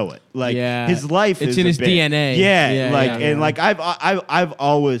really know it. Like Yeah. his life It's is in a his bit. DNA. Yeah, Yeah, like yeah. and like I've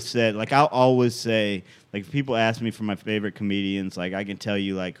always said, like I'll always say, like if people ask me for my favorite comedians, like I can tell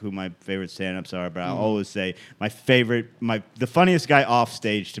you like who my favorite stand-ups are, but I'll always say the funniest guy off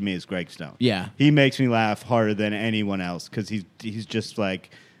stage to me is Greg Stone. Yeah. He makes me laugh harder than anyone else because he's just like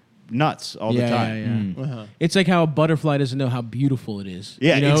nuts all the time. Yeah. It's like how a butterfly doesn't know how beautiful it is.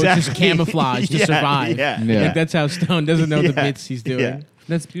 Yeah, you know, exactly. It's just camouflage to Yeah, survive. yeah. Yeah. Like that's how Stone doesn't know the Yeah, bits he's doing. yeah.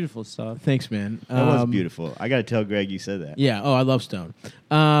 That's beautiful stuff. Thanks, man. That was beautiful. I got to tell Greg you said that. Yeah. Oh, I love Stone.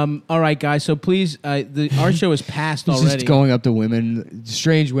 All right, guys. So please, our show is passed He's already. just going up to women,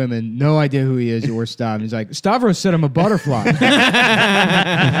 strange women, no idea who he is or stop. He's like, Stavros said I'm a butterfly.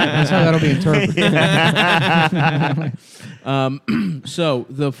 That's how that'll be interpreted. So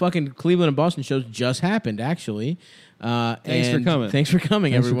the fucking Cleveland and Boston shows just happened, actually. Thanks for coming. Thanks for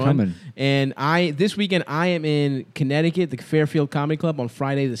coming, Thanks for everyone. coming. And this weekend I am in Connecticut, the Fairfield Comedy Club on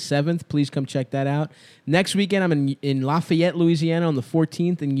Friday the 7th. Please come check that out. Next weekend I'm in Lafayette, Louisiana on the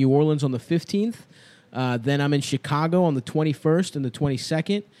 14th, and New Orleans on the 15th. Then I'm in Chicago on the 21st and the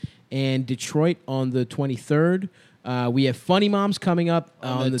 22nd, and Detroit on the 23rd. We have Funny Moms coming up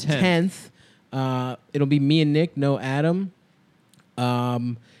on the 10th. It'll be me and Nick, no Adam.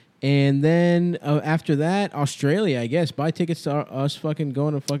 And then after that, Australia, I guess. Buy tickets to us fucking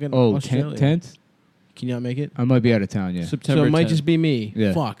going to fucking Australia. 10th? Can you not make it? I might be out of town, yeah. September So it might 10th. just be me.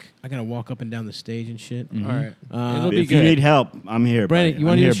 Yeah. Fuck. I got to walk up and down the stage and shit. All right. Uh, It'll be If you good. need help, I'm here. Brandon, buddy. you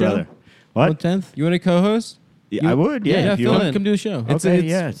wanna I'm do here, the show? brother. On What? the 10th? You want to co-host? Yeah, I would. Yeah, if you fill want. in. Come do the show. It's- Okay, it's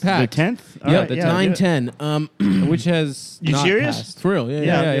yeah. packed. The 10th. All Yeah, right, the yeah, I'll do it. 9/10. Which has You not serious? passed. For real. Yeah.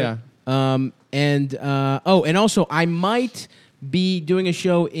 Yeah. Yeah. And also I might be doing a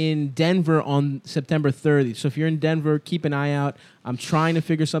show in Denver on September 30th. So if you're in Denver, keep an eye out. I'm trying to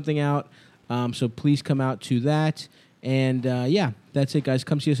figure something out. So please come out to that. And that's it, guys.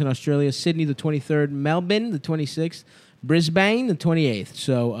 Come see us in Australia. Sydney the 23rd, Melbourne the 26th, Brisbane the 28th.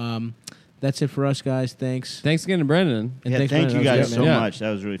 So that's it for us, guys. Thanks. Thanks again to Brendan. And Yeah, thanks, thank Brendan. you That was guys great, so man. Yeah. much.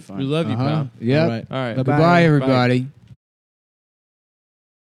 That was really fun. We love you, pal. Yeah. All right. All right. Bye-bye. Goodbye, everybody.